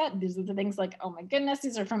created yet. These are the things like, oh my goodness,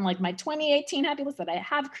 these are from like my 2018 happy list that I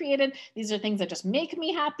have created. These are things that just make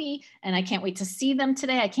me happy. And I can't wait to see them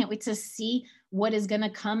today. I can't wait to see what is going to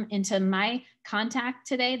come into my contact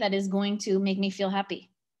today that is going to make me feel happy.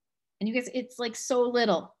 And you guys, it's like so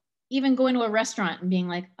little. Even going to a restaurant and being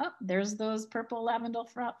like, oh, there's those purple lavender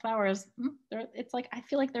flowers. It's like, I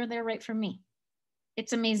feel like they're there right for me.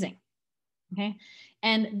 It's amazing. Okay.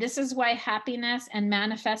 And this is why happiness and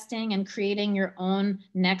manifesting and creating your own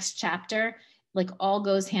next chapter, like all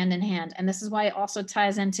goes hand in hand. And this is why it also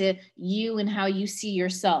ties into you and how you see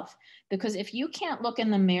yourself. Because if you can't look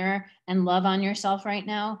in the mirror and love on yourself right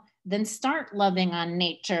now, then start loving on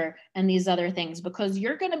nature and these other things, because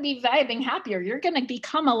you're going to be vibing happier. You're going to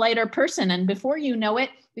become a lighter person. And before you know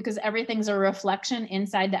it, because everything's a reflection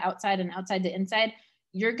inside to outside and outside to inside,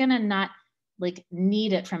 you're going to not like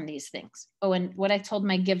need it from these things. Oh, and what I told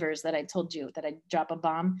my givers that I told you that I drop a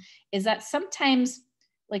bomb is that sometimes,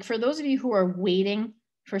 like for those of you who are waiting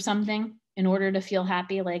for something in order to feel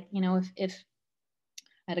happy, like, you know, if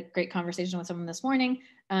I had a great conversation with someone this morning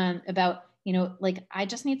about, you know, like I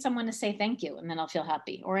just need someone to say thank you and then I'll feel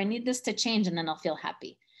happy, or I need this to change and then I'll feel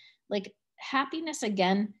happy. Like happiness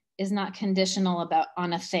again is not conditional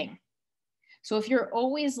on a thing. So if you're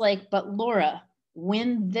always like, but Laura,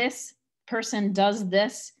 when this person does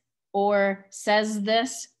this or says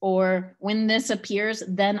this, or when this appears,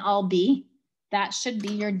 then I'll be, that should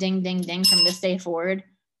be your ding, ding, ding from this day forward,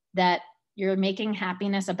 that you're making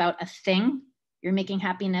happiness about a thing. You're making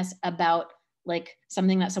happiness about like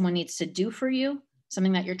something that someone needs to do for you,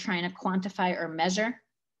 something that you're trying to quantify or measure.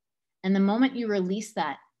 And the moment you release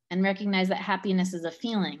that and recognize that happiness is a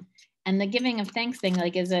feeling, and the giving of thanks thing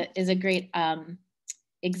like is a great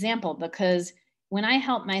example, because when I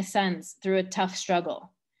help my sons through a tough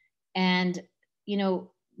struggle, and you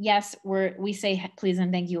know, yes, we say please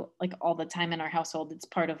and thank you like all the time in our household. It's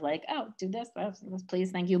part of like, oh, do this,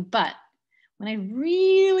 please, thank you. But when I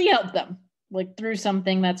really help them like through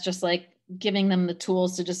something that's just like giving them the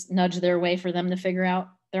tools to just nudge their way for them to figure out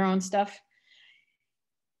their own stuff,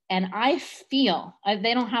 and I feel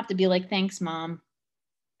they don't have to be like, thanks, Mom,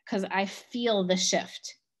 because I feel the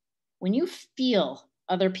shift. When you feel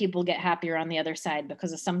other people get happier on the other side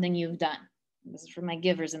because of something you've done. This is for my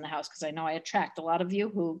givers in the house, because I know I attract a lot of you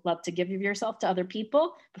who love to give yourself to other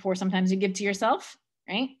people before sometimes you give to yourself,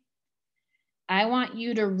 right? I want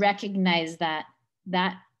you to recognize that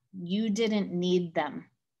you didn't need them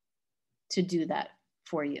to do that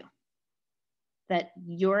for you. That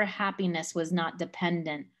your happiness was not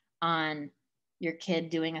dependent on your kid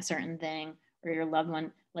doing a certain thing or your loved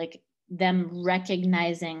one, like them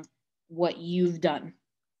recognizing what you've done.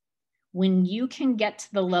 When you can get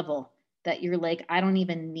to the level that you're like, I don't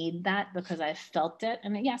even need that because I felt it.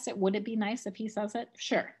 And yes, would it be nice if he says it?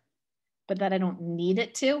 Sure. But that I don't need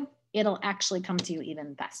it to, it'll actually come to you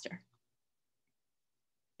even faster.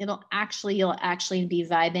 You'll actually be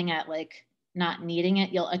vibing at like not needing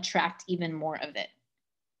it. You'll attract even more of it.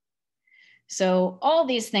 So all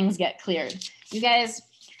these things get cleared. You guys,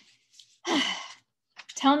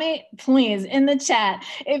 tell me, please, in the chat,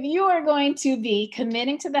 if you are going to be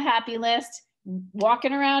committing to the happy list,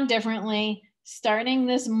 walking around differently, starting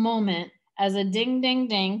this moment as a ding, ding,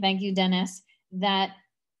 ding, thank you, Dennis, that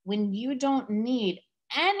when you don't need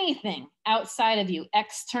anything outside of you,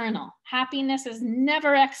 external, happiness is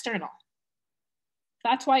never external.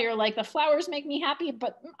 That's why you're like, the flowers make me happy,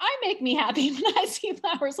 but I make me happy when I see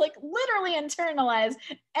flowers. Like literally internalize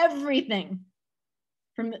everything.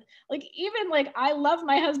 From like, even like, I love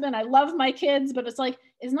my husband, I love my kids, but it's like,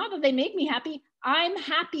 it's not that they make me happy. I'm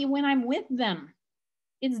happy when I'm with them.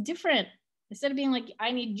 It's different. Instead of being like,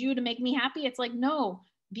 I need you to make me happy, it's like, no,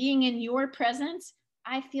 being in your presence,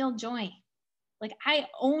 I feel joy. Like I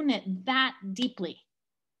own it that deeply.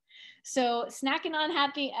 So snacking on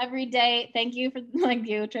happy every day. Thank you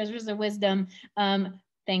treasures of wisdom.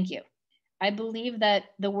 Thank you. I believe that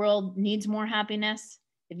the world needs more happiness.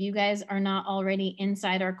 If you guys are not already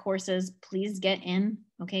inside our courses, please get in.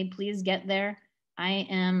 Okay, please get there.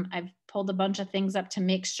 I've pulled a bunch of things up to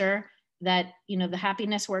make sure that, you know, the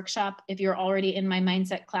happiness workshop, if you're already in my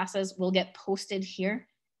mindset classes, will get posted here,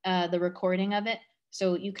 the recording of it.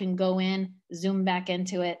 So you can go in, zoom back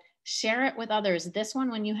into it, share it with others. This one,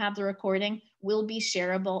 when you have the recording, will be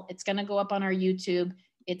shareable. It's going to go up on our YouTube.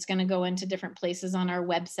 It's going to go into different places on our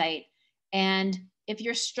website. And If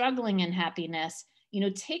you're struggling in happiness,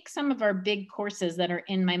 take some of our big courses that are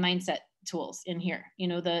in my mindset tools in here.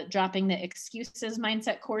 The dropping the excuses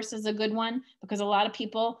mindset course is a good one, because a lot of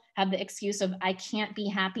people have the excuse of, I can't be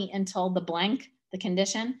happy until the blank, the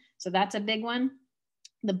condition. So that's a big one.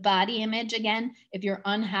 The body image, again, if you're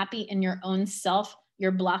unhappy in your own self,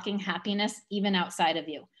 you're blocking happiness even outside of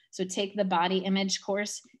you. So take the body image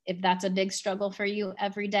course if that's a big struggle for you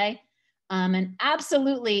every day. And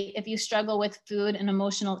absolutely, if you struggle with food and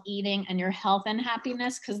emotional eating and your health and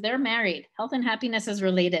happiness, because they're married, health and happiness is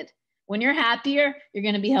related. When you're happier, you're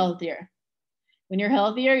going to be healthier. When you're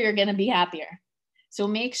healthier, you're going to be happier. So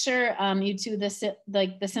make sure you do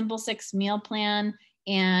the Simple 6 meal plan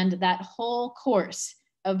and that whole course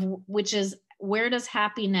of which is, where does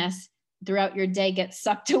happiness throughout your day get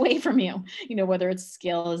sucked away from you? Whether it's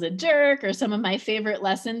skill as a jerk or some of my favorite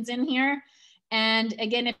lessons in here. And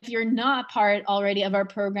again, if you're not part already of our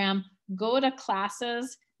program, go to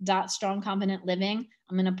classes.strongconfidentliving.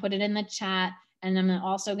 I'm going to put it in the chat. And I'm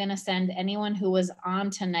also going to send anyone who was on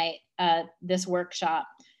tonight, this workshop,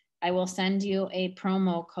 I will send you a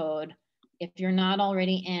promo code. If you're not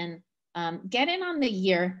already in, get in on the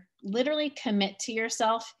year, literally commit to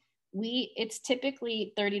yourself. It's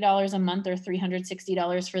typically $30 a month or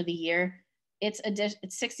 $360 for the year. It's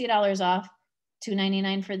 $60 off,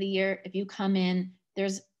 $299 for the year. If you come in,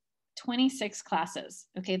 there's 26 classes.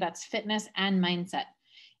 Okay, that's fitness and mindset.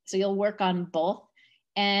 So you'll work on both.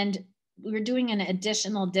 And we're doing an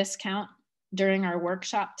additional discount during our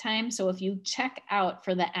workshop time. So if you check out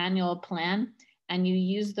for the annual plan and you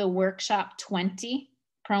use the workshop 20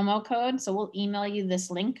 promo code, so we'll email you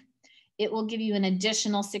this link, it will give you an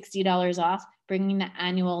additional $60 off, bringing the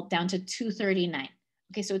annual down to $239.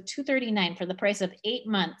 Okay, so $239 for the price of 8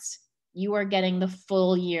 months, you are getting the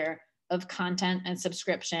full year of content and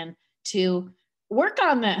subscription to work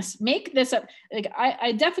on this, make this up.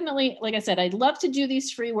 I definitely, like I said, I'd love to do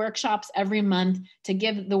these free workshops every month to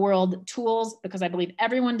give the world tools, because I believe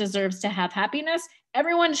everyone deserves to have happiness.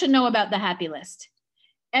 Everyone should know about the happy list.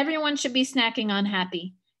 Everyone should be snacking on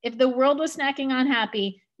happy. If the world was snacking on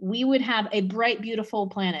happy, we would have a bright, beautiful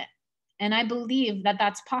planet. And I believe that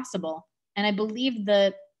that's possible. And I believe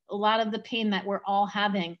that a lot of the pain that we're all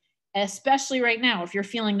having, especially right now, if you're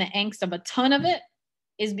feeling the angst of a ton of it,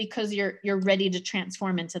 is because you're ready to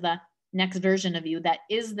transform into the next version of you that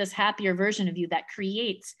is this happier version of you that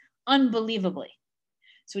creates unbelievably.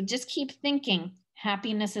 So just keep thinking,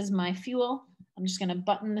 happiness is my fuel. I'm just going to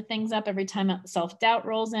button the things up every time self-doubt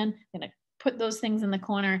rolls in. I'm going to put those things in the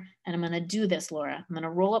corner, and I'm going to do this, Laura. I'm going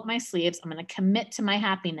to roll up my sleeves. I'm going to commit to my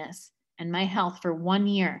happiness and my health for 1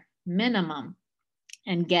 year minimum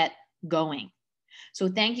and get going. So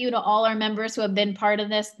thank you to all our members who have been part of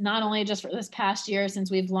this, not only just for this past year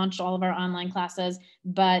since we've launched all of our online classes,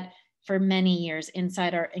 but for many years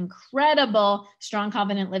inside our incredible Strong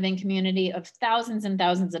Confident Living community of thousands and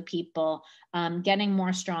thousands of people, getting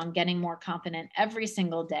more strong, getting more confident every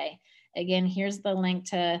single day. Again, here's the link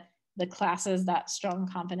to the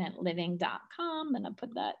classes.strongconfidentliving.com. I'm going to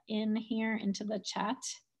put that in here into the chat.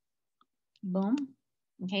 Boom.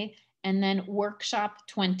 Okay. And then workshop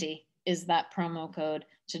 20 is that promo code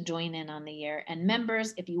to join in on the year. And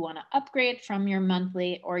members, if you want to upgrade from your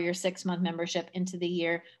monthly or your 6-month membership into the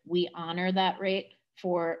year, we honor that rate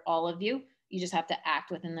for all of you. You just have to act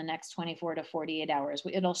within the next 24 to 48 hours.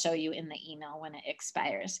 It'll show you in the email when it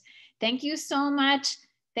expires. Thank you so much.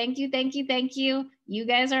 Thank you, thank you, thank you. You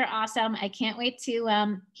guys are awesome. I can't wait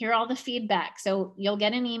to hear all the feedback. So you'll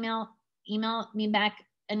get an email me back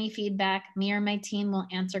any feedback. Me or my team will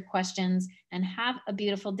answer questions, and have a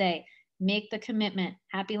beautiful day. Make the commitment.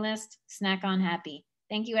 Happy list, snack on happy.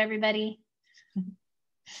 Thank you, everybody.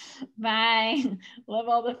 Bye. Love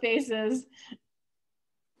all the faces.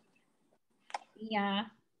 Yeah.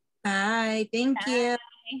 Bye. Thank you.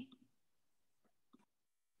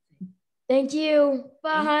 Thank you.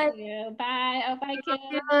 Bye. Thank you. Bye. Oh, bye, Kim.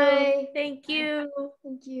 Bye. Thank you.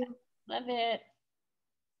 Thank you. Love it.